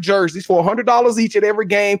extra jerseys for $100 each at every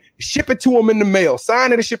game. Ship it to them in the mail.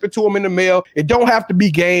 Sign it and ship it to them in the mail. It don't have to be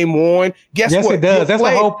game worn. Guess what? Yes, it does. That's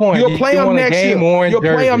the whole point. You'll play them next year. You'll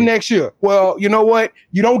play them next year. Well, you know what?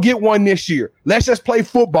 You don't get one this year. Let's just play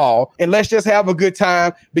football and let's just have a good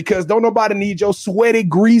time, because don't nobody need your sweaty,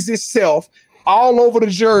 greasy self all over the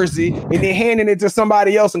jersey and then handing it to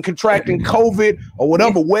somebody else and contracting COVID or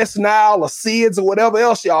whatever, West Nile or SIDS or whatever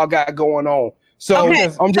else y'all got going on. So okay.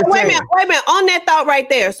 I'm just wait a saying. minute. On that thought right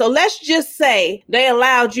there. So let's just say they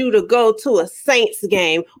allowed you to go to a Saints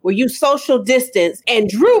game where you social distance, and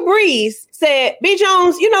Drew Brees said, B.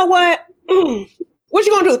 Jones, you know what? What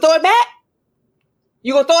you gonna do? Throw it back?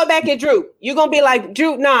 You gonna throw it back at Drew? You gonna be like,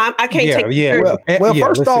 Drew? No, I can't take it. Well,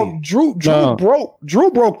 first off, Drew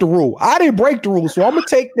broke the rule. I didn't break the rule, so I'm gonna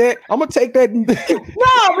take that. No, but you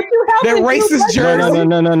helped that racist jersey.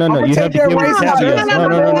 No. You have to give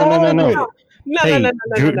it.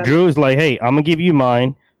 No. Drew's like, hey, I'm gonna give you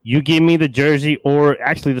mine. You give me the jersey, or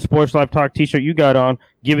actually the Sports Life Talk T-shirt you got on.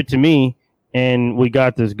 Give it to me, and we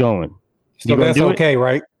got this going. So that's okay,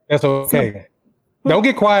 right? That's okay. Don't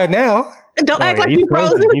get quiet now. Don't act like you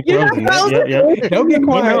frozen. You're not frozen. Yeah. Don't get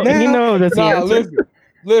quiet now. You know that's the answer. Listen.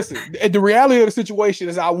 Listen, the reality of the situation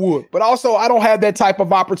is I would, but also I don't have that type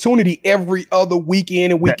of opportunity every other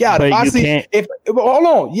weekend and week out. If I see, hold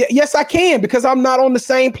on, yes, I can, because I'm not on the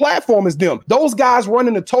same platform as them. Those guys run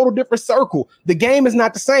in a total different circle. The game is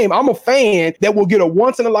not the same. I'm a fan that will get a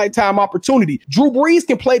once in a lifetime opportunity. Drew Brees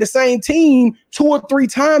can play the same team 2 or 3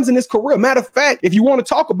 times in his career. Matter of fact, if you want to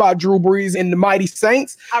talk about Drew Brees and the mighty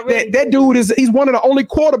Saints, that dude he's one of the only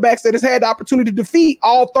quarterbacks that has had the opportunity to defeat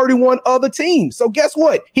all 31 other teams. So guess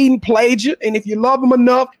what? He played you, and if you love him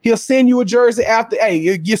enough, he'll send you a jersey after.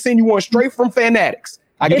 Hey, you send you one straight from Fanatics.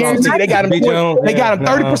 I guarantee you, they got him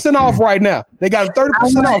 30% off right now. They got him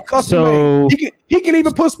 30% off. Custom made. He can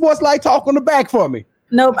even put Sports Light Talk on the back for me.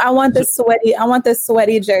 Nope, I want the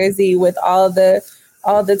sweaty jersey with all the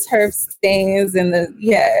turf stains and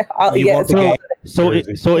So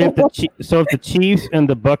if the Chiefs and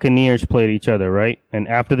the Buccaneers played each other, right, and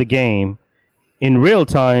after the game, in real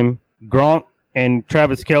time, Gronk and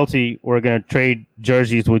Travis Kelce were going to trade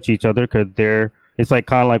jerseys with each other because it's like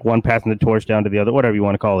kind of like one passing the torch down to the other, whatever you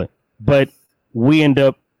want to call it. But we end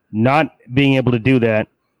up not being able to do that.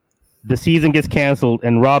 The season gets canceled,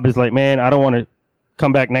 and Rob is like, man, I don't want to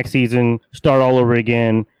come back next season, start all over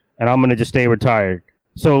again, and I'm going to just stay retired.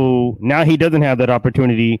 So now he doesn't have that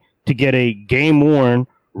opportunity to get a game-worn,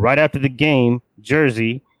 right after the game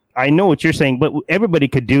jersey. I know what you're saying, but everybody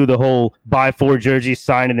could do the whole buy 4 jerseys,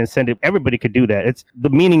 sign it, and send it. Everybody could do that. It's the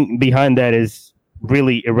meaning behind that is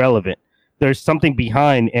really irrelevant. There's something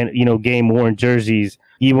behind, and game-worn jerseys.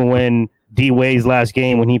 Even when D-Wade's last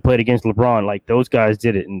game when he played against LeBron, like those guys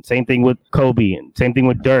did it, and same thing with Kobe, and same thing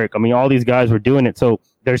with Dirk. I mean, all these guys were doing it. So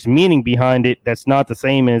there's meaning behind it. That's not the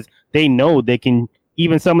same as they know they can.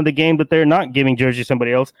 Even some of the games that they're not giving jersey to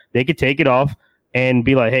somebody else, they could take it off and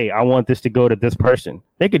be like, hey, I want this to go to this person.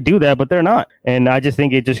 They could do that, but they're not. And I just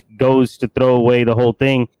think it just goes to throw away the whole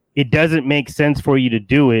thing. It doesn't make sense for you to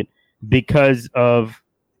do it because of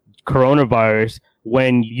coronavirus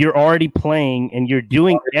when you're already playing and you're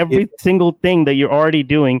doing every single thing that you're already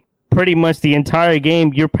doing pretty much the entire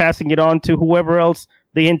game. You're passing it on to whoever else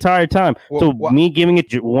the entire time. Me giving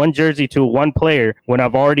it one jersey to one player when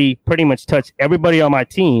I've already pretty much touched everybody on my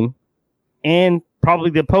team and probably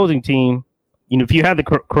the opposing team. If you had the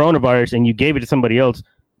coronavirus and you gave it to somebody else,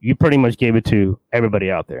 you pretty much gave it to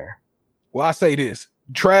everybody out there. Well, I say this.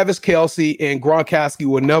 Travis Kelce and Gronkowski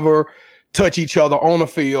will never touch each other on the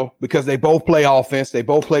field because they both play offense. They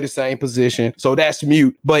both play the same position. So that's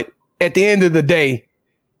mute. But at the end of the day,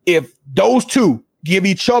 if those two give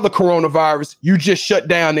each other coronavirus, you just shut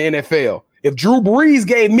down the NFL. If Drew Brees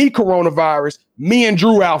gave me coronavirus, me and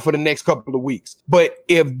Drew out for the next couple of weeks. But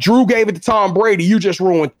if Drew gave it to Tom Brady, you just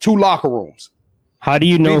ruined 2 locker rooms. How do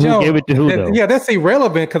you know who gave it to who, though? Yeah, that's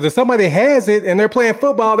irrelevant because if somebody has it and they're playing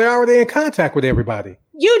football, they're already in contact with everybody.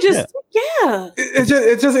 It's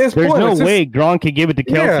There's no way Gronk can give it to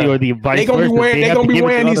Kelce or the vice versa. They're going to be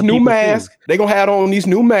wearing these new masks. They're going to have on these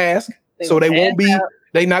new masks, so they won't be.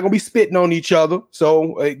 They're not gonna be spitting on each other.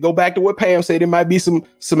 So go back to what Pam said. There might be some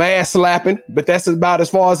ass slapping, but that's about as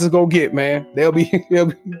far as it's gonna get, man. They'll be you know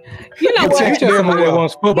what? Somebody that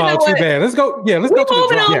wants football too bad. Let's go. Yeah, let's go. We're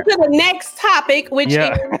moving on to the next topic, which is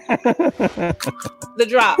the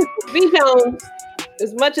drop. B Jones.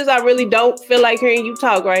 As much as I really don't feel like hearing you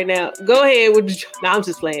talk right now, go ahead with the drop. No, I'm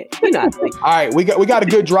just playing. All right, we got a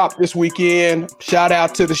good drop this weekend. Shout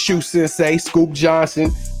out to the shoe sensei, Scoop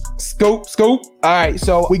Johnson. Scoop. All right,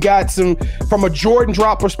 so we got some from a Jordan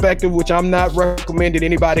drop perspective, which I'm not recommending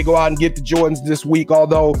anybody go out and get the Jordans this week,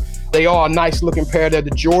 although they are a nice looking pair. They're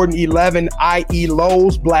the Jordan 11 IE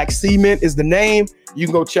Lows. Black Cement is the name. You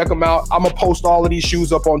can go check them out. I'm going to post all of these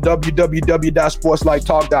shoes up on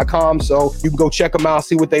www.sportslighttalk.com. So you can go check them out,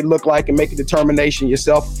 see what they look like, and make a determination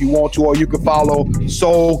yourself if you want to. Or you can follow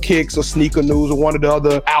Soul Kicks or Sneaker News or one of the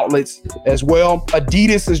other outlets as well.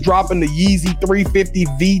 Adidas is dropping the Yeezy 350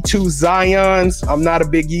 V2 Zions. I'm not a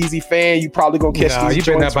big Yeezy fan. You probably going to catch these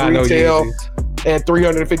joints retail at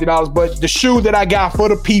 $350. But the shoe that I got for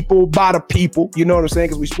the people, by the people, you know what I'm saying?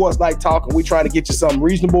 Because we Sports Light Talk and we try to get you something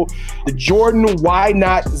reasonable. The Jordan Why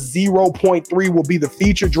Not 0.3 will be the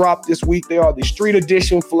feature drop this week. They are the Street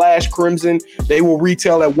Edition Flash Crimson. They will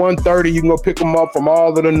retail at $130. You can go pick them up from all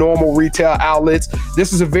of the normal retail outlets.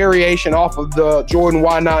 This is a variation off of the Jordan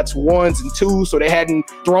Why Nots 1s and 2s, so they hadn't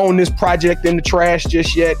thrown this project in the trash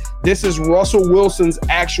just yet. This is Russell Wilson's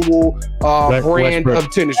actual brand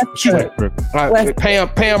of tennis shoe. All right,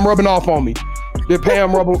 Pam rubbing off on me.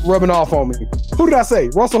 Pam rubbing off on me. Who did I say?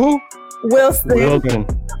 Russell who? Wilson.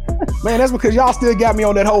 Man, that's because y'all still got me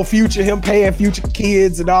on that whole Future, him paying Future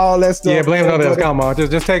kids and all that stuff. Yeah, blame it on that. Come on,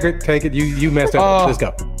 just take it. You messed up. Let's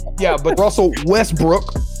go. Yeah, but Russell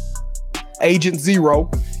Westbrook. Agent Zero.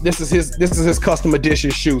 This is his custom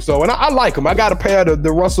edition shoe. So, and I like them. I got a pair of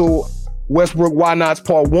the Russell Westbrook Why Nots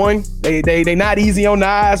Part 1. They not easy on the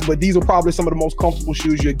eyes, but these are probably some of the most comfortable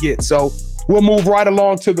shoes you'll get. So we'll move right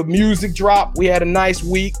along to the music drop. We had a nice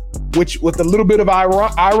week, which with a little bit of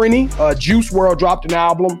irony, Juice WRLD dropped an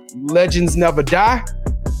album, Legends Never Die.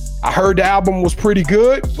 I heard the album was pretty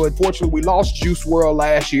good, but fortunately we lost Juice WRLD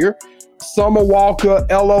last year. Summer Walker,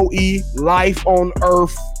 LOE, Life on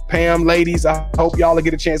Earth. Pam, ladies, I hope y'all will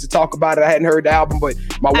get a chance to talk about it. I hadn't heard the album, but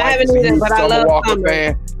my wife is a huge Summer Walker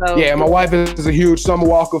fan. So. Yeah, my wife is a huge Summer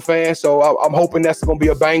Walker fan, so I'm hoping that's going to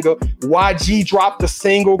be a banger. YG dropped a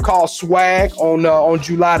single called Swag on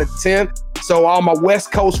July the 10th. So all my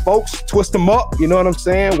West Coast folks, twist them up. You know what I'm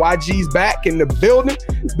saying? YG's back in the building.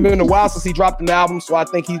 It's been a while since he dropped an album, so I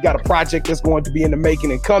think he's got a project that's going to be in the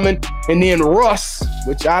making and coming. And then Russ,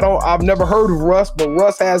 which I've never heard of Russ, but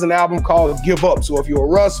Russ has an album called Give Up. So if you're a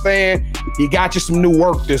Russ fan, he got you some new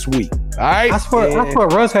work this week. All right? I swear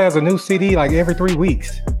Russ has a new CD like every 3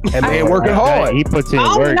 weeks. And man, working hard. He puts in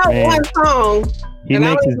work, I man. one song, I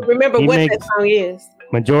don't even remember what that song is.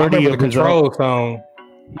 Majority of the Control song.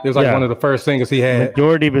 It was like one of the first singles he had.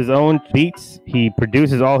 Majority of his own beats. He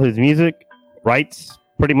produces all his music, writes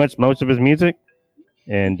pretty much most of his music.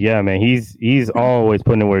 And yeah, man, he's always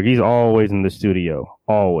putting in work. He's always in the studio.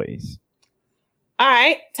 Always. All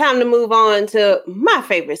right, time to move on to my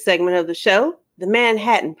favorite segment of the show, the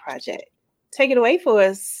Manhattan Project. Take it away for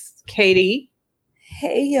us, Katie.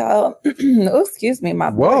 Hey, y'all. Oh, excuse me,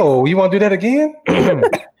 my boy. Whoa, you want to do that again?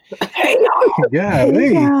 Hey, y'all. Yeah,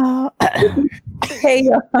 Hey, y'all. Hey,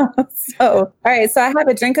 y'all. So, all right. So I have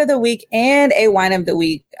a drink of the week and a wine of the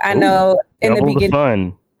week. I know in the beginning.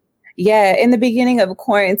 Fun. Yeah, in the beginning of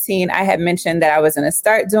quarantine, I had mentioned that I was going to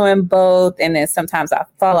start doing both. And then sometimes I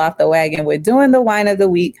fall off the wagon with doing the wine of the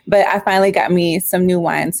week. But I finally got me some new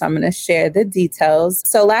wine. So I'm going to share the details.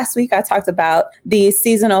 So last week, I talked about the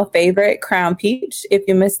seasonal favorite, Crown Peach. If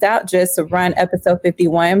you missed out, just run episode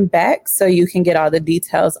 51 back so you can get all the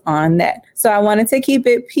details on that. So I wanted to keep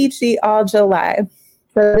it peachy all July.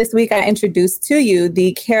 So this week, I introduced to you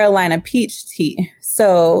the Carolina Peach Tea.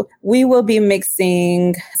 So we will be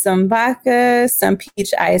mixing some vodka, some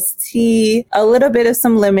peach iced tea, a little bit of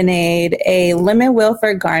some lemonade, a lemon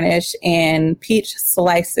Wilford garnish, and peach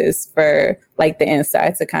slices for like the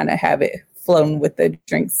inside to kind of have it floating with the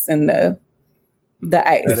drinks and the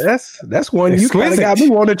ice. That's one you kind of got me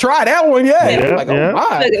want to try that one. Yeah. Like, oh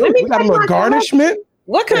my. We got a little garnishment.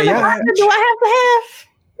 What kind of vodka do I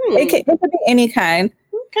have to have? It could be any kind.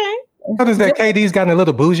 Okay. Notice that KD's gotten a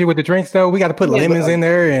little bougie with the drinks, though. We got to put lemons in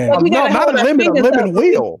there. And no, not a lemon, a lemon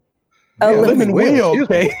wheel. A lemon wheel.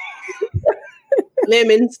 Okay.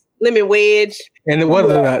 Lemons, lemon wedge. And what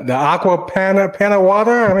the aqua panna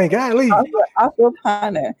water? I mean, golly. Aqua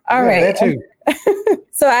panna. All right. That too.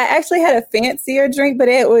 So I actually had a fancier drink, but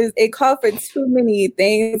it called for too many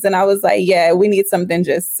things. And I was like, yeah, we need something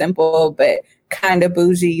just simple, but kind of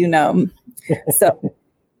bougie, you know. So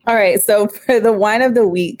all right, so for the wine of the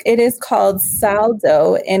week, it is called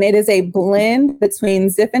Saldo, and it is a blend between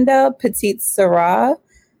Zinfandel, Petite Sirah,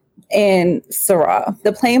 and Syrah.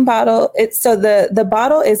 The plain bottle, the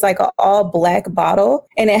bottle is like an all black bottle,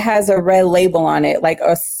 and it has a red label on it, like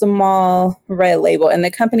a small red label. And the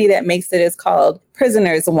company that makes it is called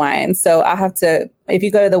Prisoner's Wine. So I'll have to, if you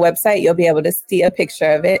go to the website, you'll be able to see a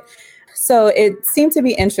picture of it. So it seemed to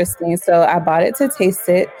be interesting, so I bought it to taste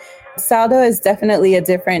it. Saldo is definitely a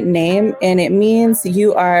different name, and it means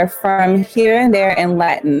you are from here and there in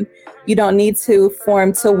Latin. You don't need to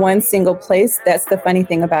form to one single place. That's the funny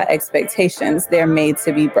thing about expectations. They're made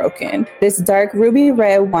to be broken. This dark ruby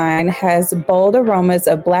red wine has bold aromas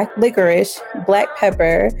of black licorice, black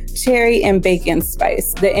pepper, cherry, and bacon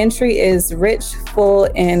spice. The entry is rich, full,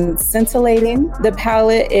 and scintillating. The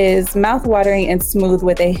palate is mouthwatering and smooth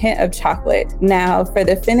with a hint of chocolate. Now for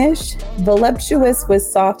the finish, voluptuous with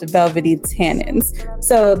soft, velvety tannins.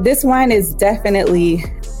 So this wine is definitely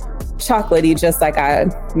chocolatey, just like I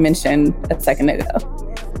mentioned a second ago.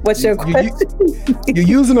 What's your question? You're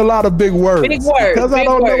using a lot of big words. Big words. Because I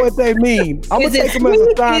don't know what they mean. I'm going to take them as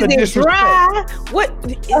a sign of disrespect. Dry? What?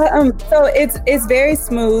 So it's very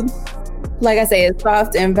smooth. Like I say, it's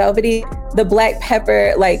soft and velvety. The black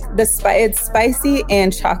pepper, like it's spicy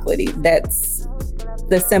and chocolatey. That's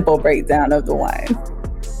the simple breakdown of the wine.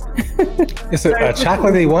 It's a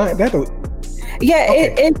chocolatey wine? Yeah,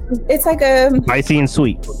 okay. It's like a spicy and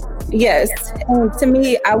sweet. Yes, and to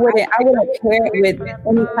me, I wouldn't pair it with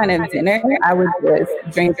any kind of dinner. I would just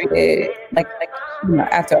drink it like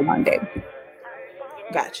after a long day.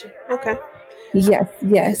 Gotcha. Okay. Yes.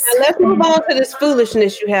 Now let's move on to this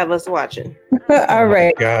foolishness you have us watching. All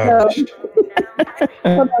right. Gosh. So,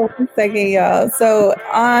 Hold on 1 second, y'all. So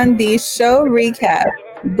on the show recap,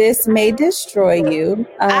 this may destroy you.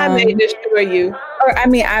 I may destroy you. Or I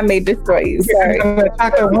may destroy you. Sorry.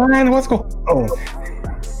 Chocolate wine. What's going on?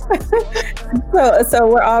 So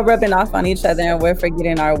we're all rubbing off on each other and we're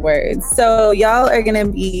forgetting our words. So y'all are gonna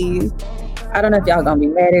be, I don't know if y'all gonna be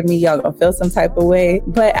mad at me, y'all gonna feel some type of way,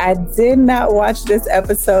 but I did not watch this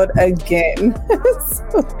episode again.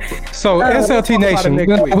 So SLT Nation, we're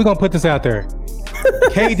gonna put this out there.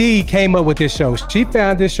 KD came up with this show. She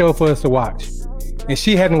found this show for us to watch, and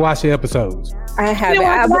she hadn't watched the episodes. I She haven't.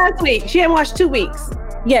 didn't watch last week. She hadn't watched 2 weeks.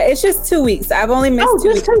 Yeah, it's just 2 weeks. I've only missed Oh,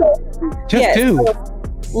 2 just weeks. Just two. So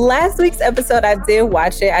last week's episode, I did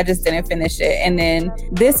watch it. I just didn't finish it. And then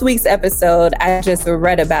this week's episode, I just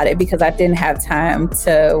read about it because I didn't have time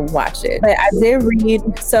to watch it. But I did read.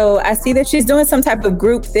 So I see that she's doing some type of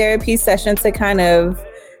group therapy session to kind of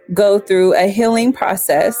go through a healing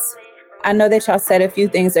process. I know that y'all said a few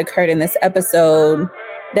things occurred in this episode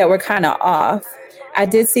that were kind of off. I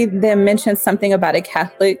did see them mention something about a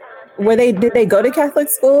Catholic. Did they go to Catholic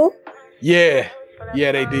school? Yeah,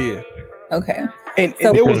 they did. Okay. And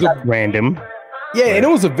So- there was a Random. and it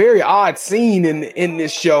was a very odd scene in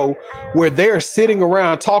this show where they're sitting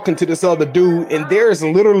around talking to this other dude, and there's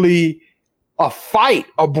literally a fight,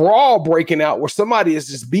 a brawl breaking out where somebody is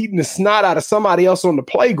just beating the snot out of somebody else on the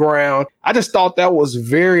playground. I just thought that was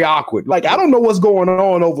very awkward. Like, I don't know what's going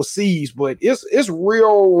on overseas, but it's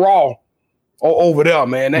real raw over there,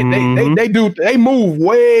 man. They move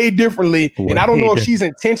way differently. And I don't know if she's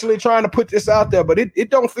intentionally trying to put this out there, but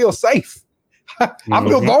it don't feel safe. I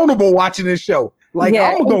feel vulnerable watching this show. Like,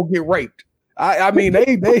 I'm gonna get raped. I mean,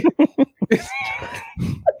 they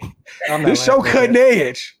this show cutting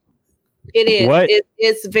edge. It is. What?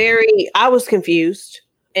 It's very. I was confused,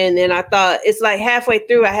 and then I thought it's like halfway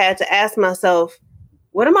through. I had to ask myself,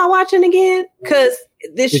 "What am I watching again?" Because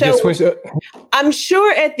this show. I'm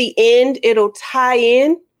sure at the end it'll tie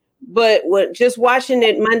in, but just watching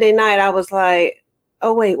it Monday night, I was like,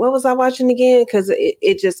 "Oh wait, what was I watching again?" Because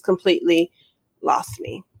it just completely lost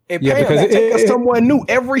me. And because they take us somewhere new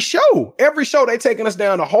every show. Every show they taking us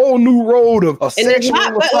down a whole new road of And it's sexual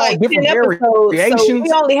not but assault, like 10 different episodes, variations. so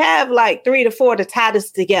we only have like 3 to 4 to tie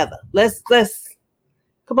this together. Let's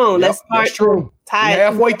come on. Yep, Let's start that's true. tie it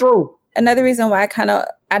halfway through. Another reason why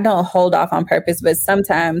I don't hold off on purpose, but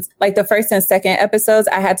sometimes like the first and second episodes,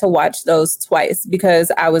 I had to watch those twice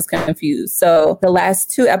because I was confused. So the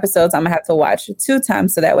last 2 episodes, I'm gonna have to watch 2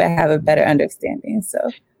 times so that way I have a better understanding. So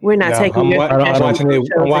We're not taking I'm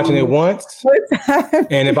watching it once.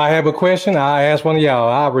 And if I have a question, I ask one of y'all.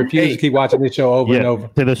 I refuse to keep watching this show over and over.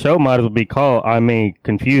 So the show might as well be called I May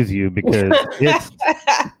Confuse You because it's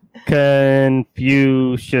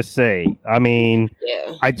Confucius say. I mean,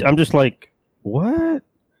 I'm just like, what?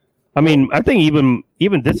 I mean, I think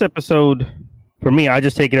even this episode, for me, I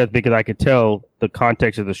just take it as because I could tell the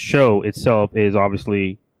context of the show itself is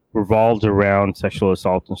obviously revolves around sexual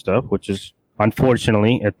assault and stuff, which is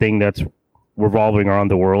unfortunately a thing that's revolving around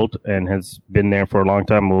the world and has been there for a long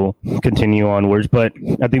time. Will continue onwards, but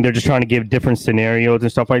I think they're just trying to give different scenarios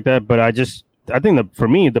and stuff like that. But I think that for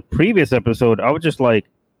me, the previous episode, I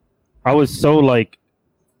was so like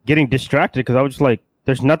getting distracted because I was just like,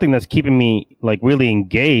 there's nothing that's keeping me like really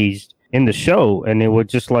engaged in the show, and it would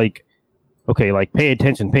just like, okay, like pay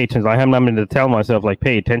attention. I have nothing to tell myself like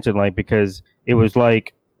pay attention, like because it was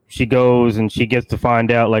like she goes and she gets to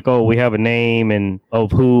find out like, oh, we have a name and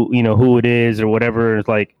of who it is or whatever. It's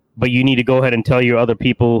like, but you need to go ahead and tell your other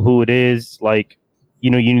people who it is. Like, you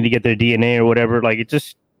need to get their DNA or whatever. Like it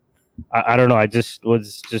just, I don't know. I just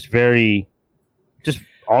was just very, just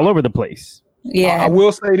all over the place. Yeah, I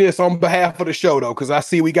will say this on behalf of the show though, because I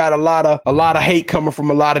see we got a lot of hate coming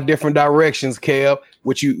from a lot of different directions, Kev,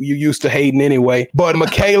 which you used to hating anyway. But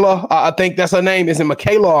Michaela, I think that's her name. Is it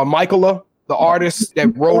Michaela or Michaela? The artist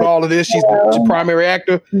that wrote all of this, she's the primary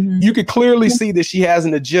actor. Mm-hmm. You could clearly see that she has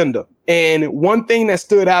an agenda. And one thing that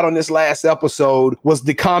stood out on this last episode was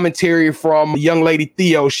the commentary from young lady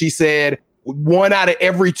Theo. She said 1 out of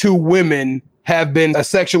every 2 women have been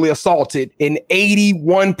sexually assaulted, and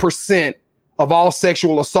 81% of all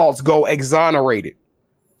sexual assaults go exonerated.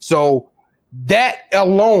 So that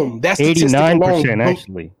alone, that's 89%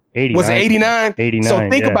 actually. 89, was it 89? 89. So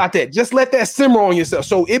think about that. Just let that simmer on yourself.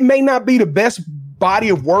 So it may not be the best body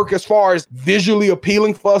of work as far as visually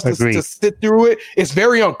appealing for us to sit through it. It's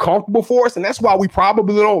very uncomfortable for us. And that's why we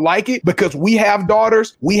probably don't like it, because we have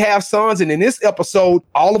daughters, we have sons. And in this episode,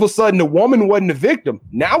 all of a sudden, the woman wasn't the victim.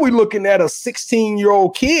 Now we're looking at a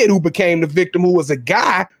 16-year-old kid who became the victim, who was a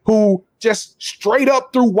guy who just straight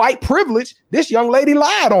up through white privilege, this young lady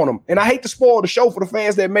lied on him. And I hate to spoil the show for the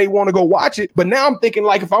fans that may want to go watch it. But now I'm thinking,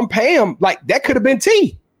 like, if I'm Pam, like, that could have been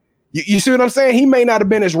T. You see what I'm saying? He may not have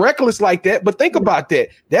been as reckless like that, but think about that.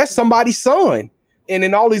 That's somebody's son. And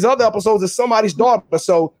in all these other episodes, it's somebody's daughter.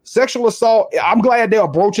 So sexual assault, I'm glad they're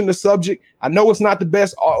broaching the subject. I know it's not the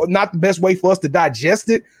best way for us to digest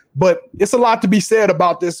it, but it's a lot to be said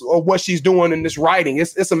about this, or what she's doing in this writing.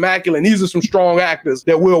 It's immaculate. And these are some strong actors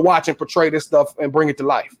that we'll watch and portray this stuff and bring it to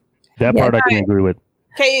life. That part I can agree with.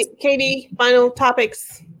 Katie, final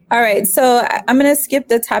topics. All right, so I'm going to skip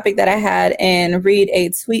the topic that I had and read a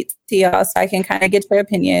tweet to y'all so I can kind of get your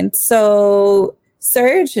opinion. So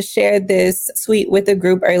Serge shared this tweet with the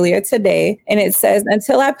group earlier today, and it says,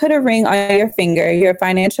 "Until I put a ring on your finger, your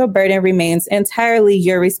financial burden remains entirely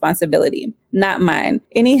your responsibility, not mine.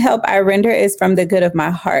 Any help I render is from the good of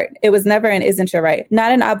my heart. It was never and isn't your right,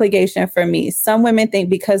 not an obligation for me. Some women think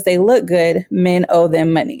because they look good, men owe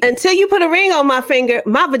them money." Until you put a ring on my finger,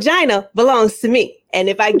 my vagina belongs to me. And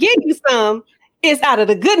if I give you some, it's out of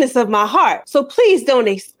the goodness of my heart. So please don't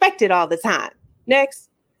expect it all the time. Next.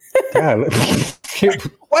 Wait a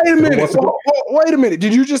minute.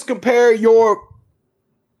 Did you just compare your...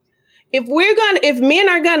 If men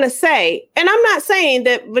are gonna say, and I'm not saying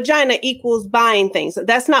that vagina equals buying things.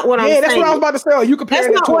 That's not what I'm saying. Yeah, that's what I was about to say. You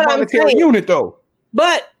comparing it to a monetary unit, though.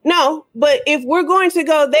 But if we're going to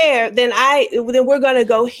go there, then we're going to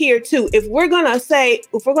go here too. If we're going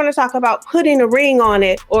to talk about putting a ring on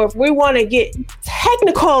it, or if we want to get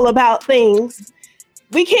technical about things,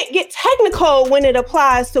 we can't get technical when it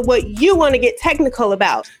applies to what you want to get technical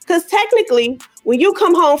about. Because technically, when you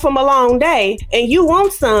come home from a long day and you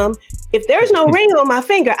want some, if there's no ring on my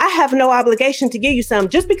finger, I have no obligation to give you some.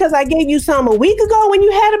 Just because I gave you some a week ago when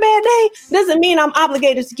you had a bad day, doesn't mean I'm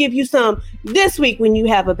obligated to give you some this week when you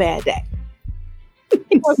have a bad day.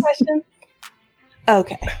 Any more questions?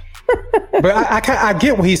 Okay. But I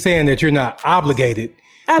get what he's saying, that you're not obligated.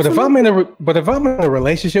 Absolutely. But if I'm in a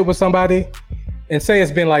relationship with somebody, and say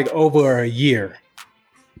it's been like over a year,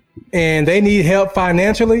 and they need help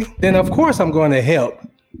financially, then of course I'm going to help.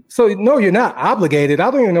 So no, you're not obligated.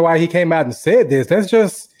 I don't even know why he came out and said this.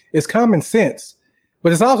 It's common sense.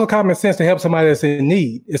 But it's also common sense to help somebody that's in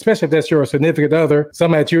need, especially if that's your significant other,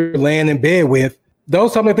 somebody that you're laying in bed with.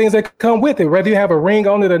 Those are some of the things that come with it, whether you have a ring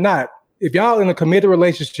on it or not. If y'all in a committed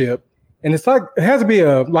relationship, and it's like, it has to be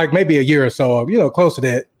maybe a year or so, close to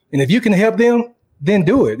that. And if you can help them, then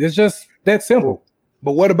do it. It's just that simple.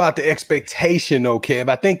 But what about the expectation, though, Kev?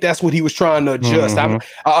 I think that's what he was trying to adjust.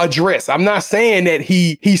 Address. I'm not saying that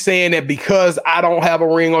he's saying that because I don't have a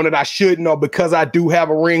ring on it, I shouldn't, or because I do have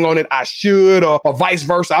a ring on it, I should, or vice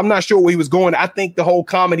versa. I'm not sure where he was going. I think the whole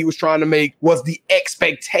comment he was trying to make was the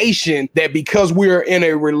expectation that because we're in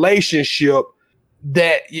a relationship,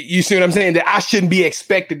 that you see what I'm saying, that I shouldn't be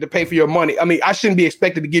expected to pay for your money. I mean, I shouldn't be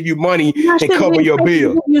expected to give you money and cover your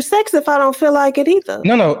bill. You sex if I don't feel like it either.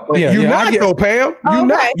 No. You're not though, Pam. You're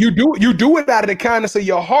not. You do it out of the kindness of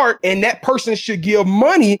your heart, and that person should give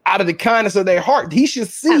money out of the kindness of their heart. He should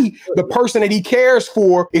see the person that he cares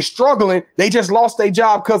for is struggling. They just lost their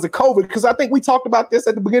job because of COVID. Because I think we talked about this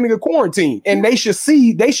at the beginning of quarantine, and they should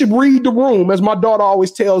read the room, as my daughter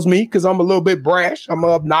always tells me, because I'm a little bit brash, I'm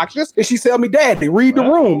obnoxious, and she tells me, "Daddy, read the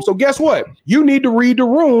room." So guess what? You need to read the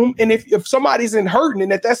room. And if somebody's in hurting,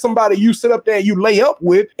 and if that's somebody you sit up there and you lay up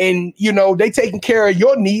with, and they taking care of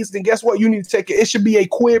your needs, then guess what? You need to take it. It should be a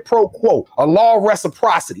quid pro quo, a law of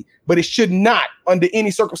reciprocity, but it should not under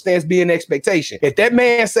any circumstance be an expectation. If that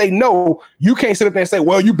man say no, you can't sit up there and say,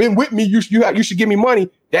 "Well, you've been with me, you should give me money."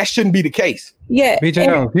 That shouldn't be the case. Yeah. BJ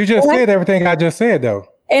Jones, you just said everything I just said, though.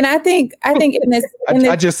 And I think in this,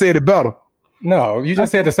 I just said it better. No, you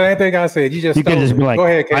just said the same thing I said. You can just be like, "Go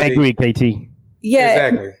ahead, KT. I agree, KT." Yeah,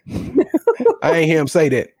 exactly. I ain't hear him say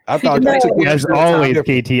that. I thought that took as always,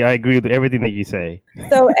 KT. I agree with everything that you say.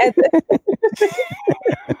 So at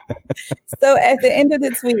the end of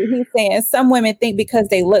the tweet, he's saying some women think because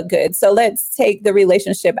they look good. So let's take the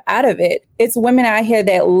relationship out of it. It's women out here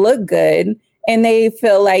that look good, and they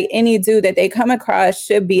feel like any dude that they come across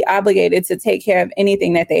should be obligated to take care of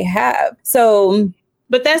anything that they have. So.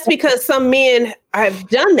 But that's because some men have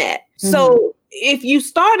done that. Mm-hmm. So if you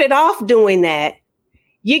started off doing that,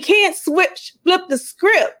 You can't flip the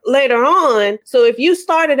script later on. So if you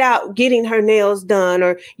started out getting her nails done,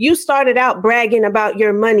 or you started out bragging about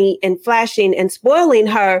your money and flashing and spoiling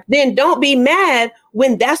her, then don't be mad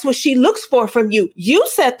when that's what she looks for from you. You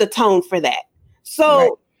set the tone for that.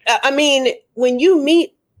 So, I mean, when you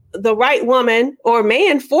meet the right woman or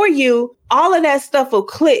man for you, all of that stuff will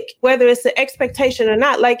click, whether it's an expectation or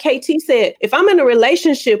not. Like KT said, if I'm in a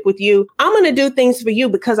relationship with you, I'm going to do things for you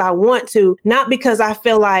because I want to, not because I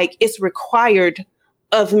feel like it's required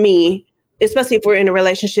of me, especially if we're in a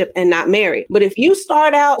relationship and not married. But if you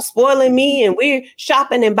start out spoiling me and we're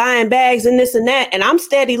shopping and buying bags and this and that, and I'm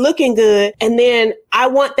steady looking good, and then I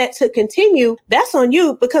want that to continue, that's on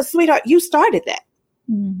you because, sweetheart, you started that.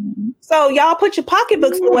 Mm-hmm. So y'all put your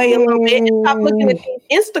pocketbooks away a little bit and stop looking at these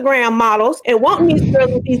Instagram models and wanting these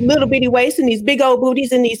girls with these little bitty waists and these big old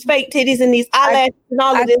booties and these fake titties and these eyelashes and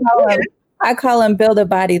all of this. I call them build a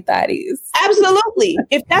body thotties. Absolutely.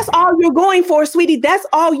 If that's all you're going for, sweetie, that's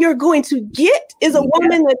all you're going to get is a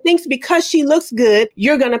woman that thinks because she looks good,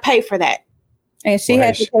 you're going to pay for that. And she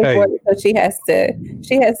has to pay for it, so she has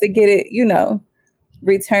to get it,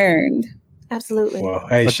 returned. Absolutely. Well,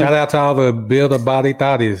 hey, shout out to all the build a body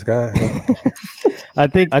thotties, guys. I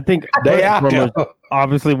think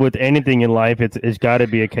obviously with anything in life, it's got to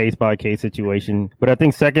be a case by case situation. But I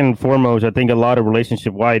think second and foremost, I think a lot of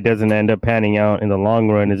relationship why it doesn't end up panning out in the long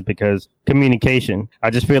run is because communication. I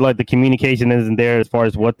just feel like the communication isn't there as far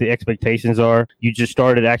as what the expectations are. You just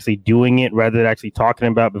started actually doing it rather than actually talking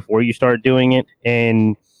about before you start doing it.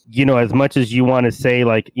 And as much as you want to say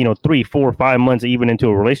 3, 4, 5 months even into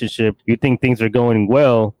a relationship, you think things are going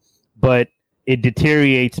well, but it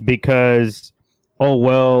deteriorates because,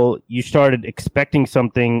 you started expecting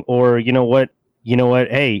something, or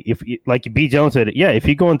hey, if like B. Jones said, if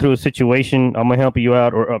you're going through a situation, I'm gonna help you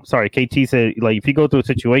out. Or KT said, if you go through a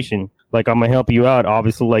situation, I'm gonna help you out.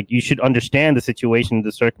 Obviously, you should understand the situation,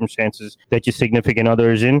 the circumstances that your significant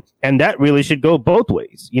other is in, and that really should go both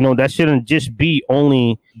ways. That shouldn't just be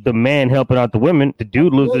only the man helping out the women. The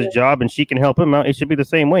dude loses his job and she can help him out. It should be the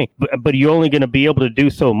same way. But you're only gonna be able to do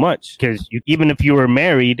so much because even if you were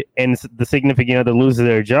married and the significant other loses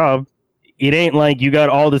their job, it ain't like you got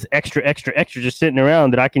all this extra just sitting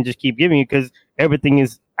around that I can just keep giving you because everything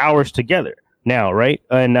is ours together now, right?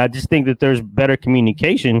 And I just think that there's better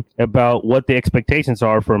communication about what the expectations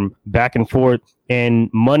are from back and forth. And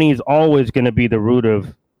money is always going to be the root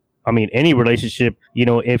of, any relationship.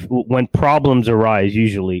 When problems arise,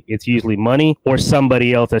 it's usually money or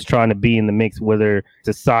somebody else that's trying to be in the mix, whether it's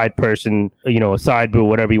a side person, a side boo,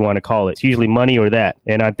 whatever you want to call it. It's usually money or that.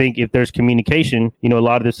 And I think if there's communication, a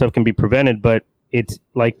lot of this stuff can be prevented. But it's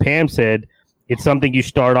like Pam said, it's something you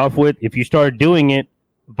start off with. If you start doing it,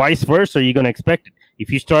 vice versa, you're going to expect it.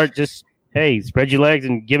 If you start just, hey, spread your legs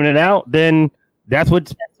and giving it out, then that's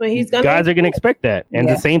what he's gonna guys are going to expect that. And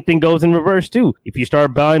the same thing goes in reverse too. If you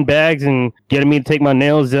start buying bags and getting me to take my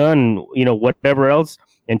nails done and, whatever else,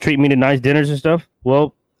 and treat me to nice dinners and stuff,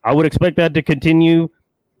 well, I would expect that to continue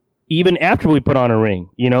even after we put on a ring,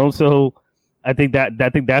 So I think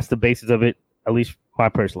that's the basis of it, at least my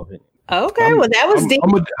personal opinion. Okay, well, that was deep.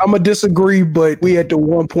 I'm gonna disagree, but we at the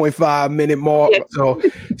 1.5 minute mark, so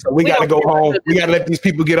we got to go home. We got to let these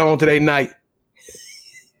people get on to their night.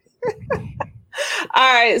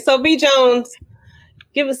 All right, so B. Jones,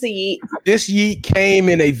 give us a yeet. This yeet came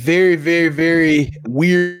in a very, very, very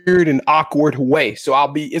weird and awkward way. So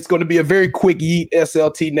it's going to be a very quick yeet,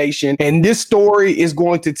 SLT Nation. And this story is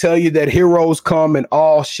going to tell you that heroes come in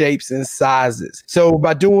all shapes and sizes. So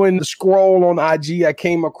by doing the scroll on IG, I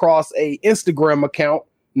came across a Instagram account,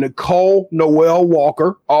 Nicole Noel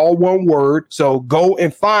Walker, all one word. So go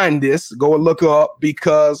and find this, go and look up,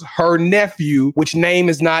 because her nephew, which name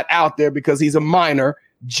is not out there because he's a minor,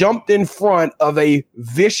 jumped in front of a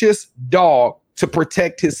vicious dog to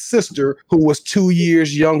protect his sister, who was 2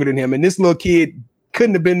 years younger than him. And this little kid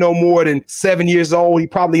couldn't have been no more than 7 years old. He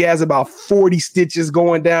probably has about 40 stitches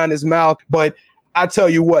going down his mouth. But I tell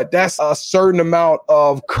you what, that's a certain amount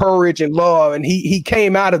of courage and love. And he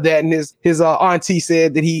came out of that, and his auntie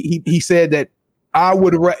said that he said that I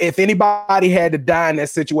would, if anybody had to die in that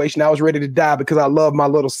situation, I was ready to die because I love my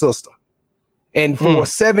little sister. And for a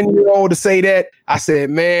 7-year-old to say that, I said,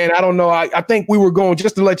 man, I don't know. I think we were going,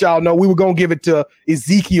 just to let y'all know, we were going to give it to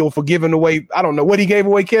Ezekiel for giving away. I don't know what he gave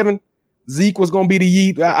away, Kevin. Zeke was going to be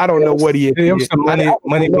the yeet. I don't know what he is. It was some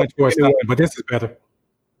money went towards something, but this is better.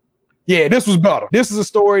 Yeah, this was better. This is a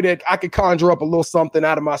story that I could conjure up a little something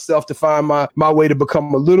out of myself to find my way to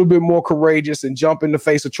become a little bit more courageous and jump in the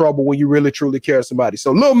face of trouble when you really, truly care somebody.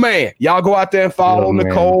 So, little man, y'all go out there and follow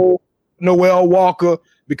Nicole Noel Walker,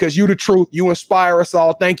 because you the truth. You inspire us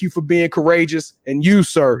all. Thank you for being courageous. And you,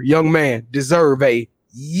 sir, young man, deserve a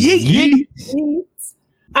yeet.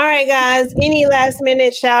 All right, guys. Any last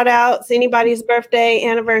minute shout outs? Anybody's birthday,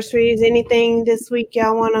 anniversaries, anything this week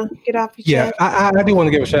y'all want to get off your chest? I do want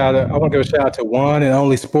to give a shout out. I want to give a shout out to One and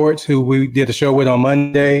Only Sports, who we did a show with on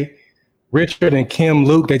Monday. Richard and Kim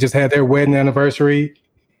Luke, they just had their wedding anniversary.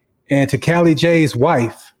 And to Callie J's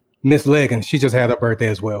wife, Miss Leggins, she just had her birthday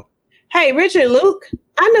as well. Hey, Richard Luke.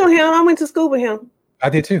 I know him. I went to school with him. I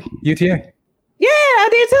did too. UTA. Yeah, I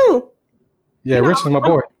did too. Yeah, Richard's my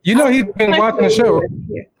boy. You know he's been watching the show.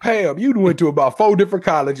 Pam, you went to about 4 different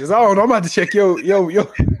colleges. I don't know. I'm about to check your EBU,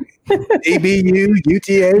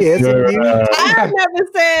 UTA, SMU. I never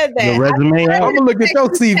said that. Your resume. I'm gonna look at your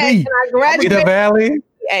CV. Cedar Valley.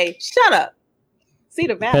 Hey, shut up.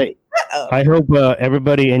 Cedar Valley. Hey, I hope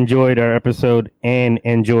everybody enjoyed our episode and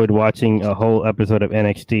enjoyed watching a whole episode of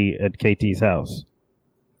NXT at KT's house.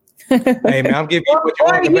 Hey man, I'm giving you what you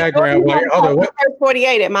want in the background. What?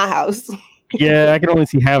 48 at my house. Yeah, I can only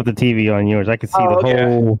see half the TV on yours. I can see the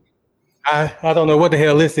whole. I don't know what the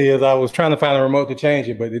hell this is. I was trying to find a remote to change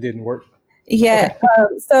it, but it didn't work. Yeah.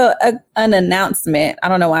 So an announcement. I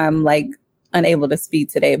don't know why I'm like unable to speak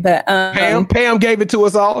today, but Pam gave it to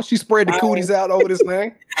us all. She spread the cooties out over this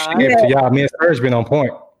thing. She gave it to y'all. Me and Serge been on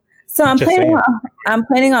point. So I'm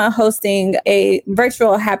planning on hosting a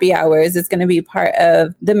virtual happy hours. It's going to be part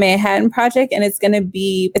of the Manhattan Project, and it's going to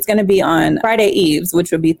be on Friday eves,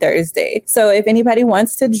 which would be Thursday. So if anybody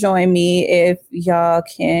wants to join me, if y'all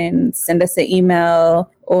can send us an email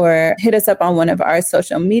or hit us up on one of our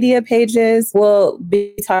social media pages, we'll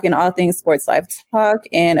be talking all things Sports Life Talk,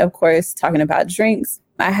 and of course talking about drinks.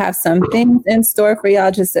 I have some things in store for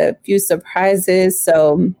y'all, just a few surprises.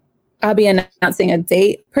 So I'll be announcing a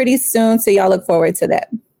date pretty soon, so y'all look forward to that.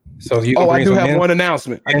 So I do have one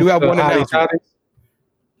announcement.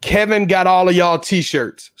 Kevin got all of y'all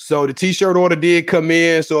t-shirts. So the t-shirt order did come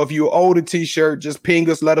in. So if you owe the t-shirt, just ping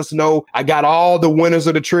us, let us know. I got all the winners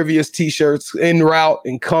of the Trivia's t-shirts en route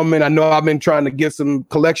and coming. I know I've been trying to get some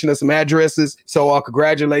collection of some addresses. So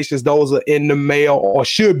congratulations. Those are in the mail, or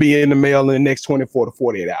should be in the mail in the next 24 to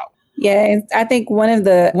 48 hours. Yeah, I think one of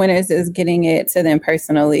the winners is getting it to them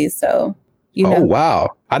personally. So, Oh, wow.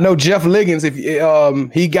 I know Jeff Liggins, if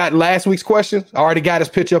he got last week's question, I already got his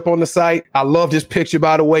picture up on the site. I love this picture,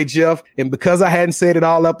 by the way, Jeff. And because I hadn't said it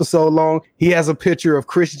all episode long, he has a picture of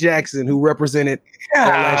Chris Jackson, who represented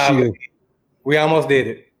last year. We almost did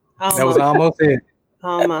it. That was almost it.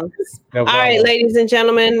 Almost. All right, ladies and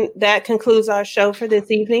gentlemen, that concludes our show for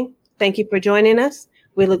this evening. Thank you for joining us.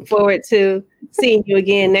 We look forward to seeing you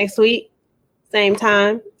again next week. Same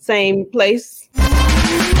time, same place.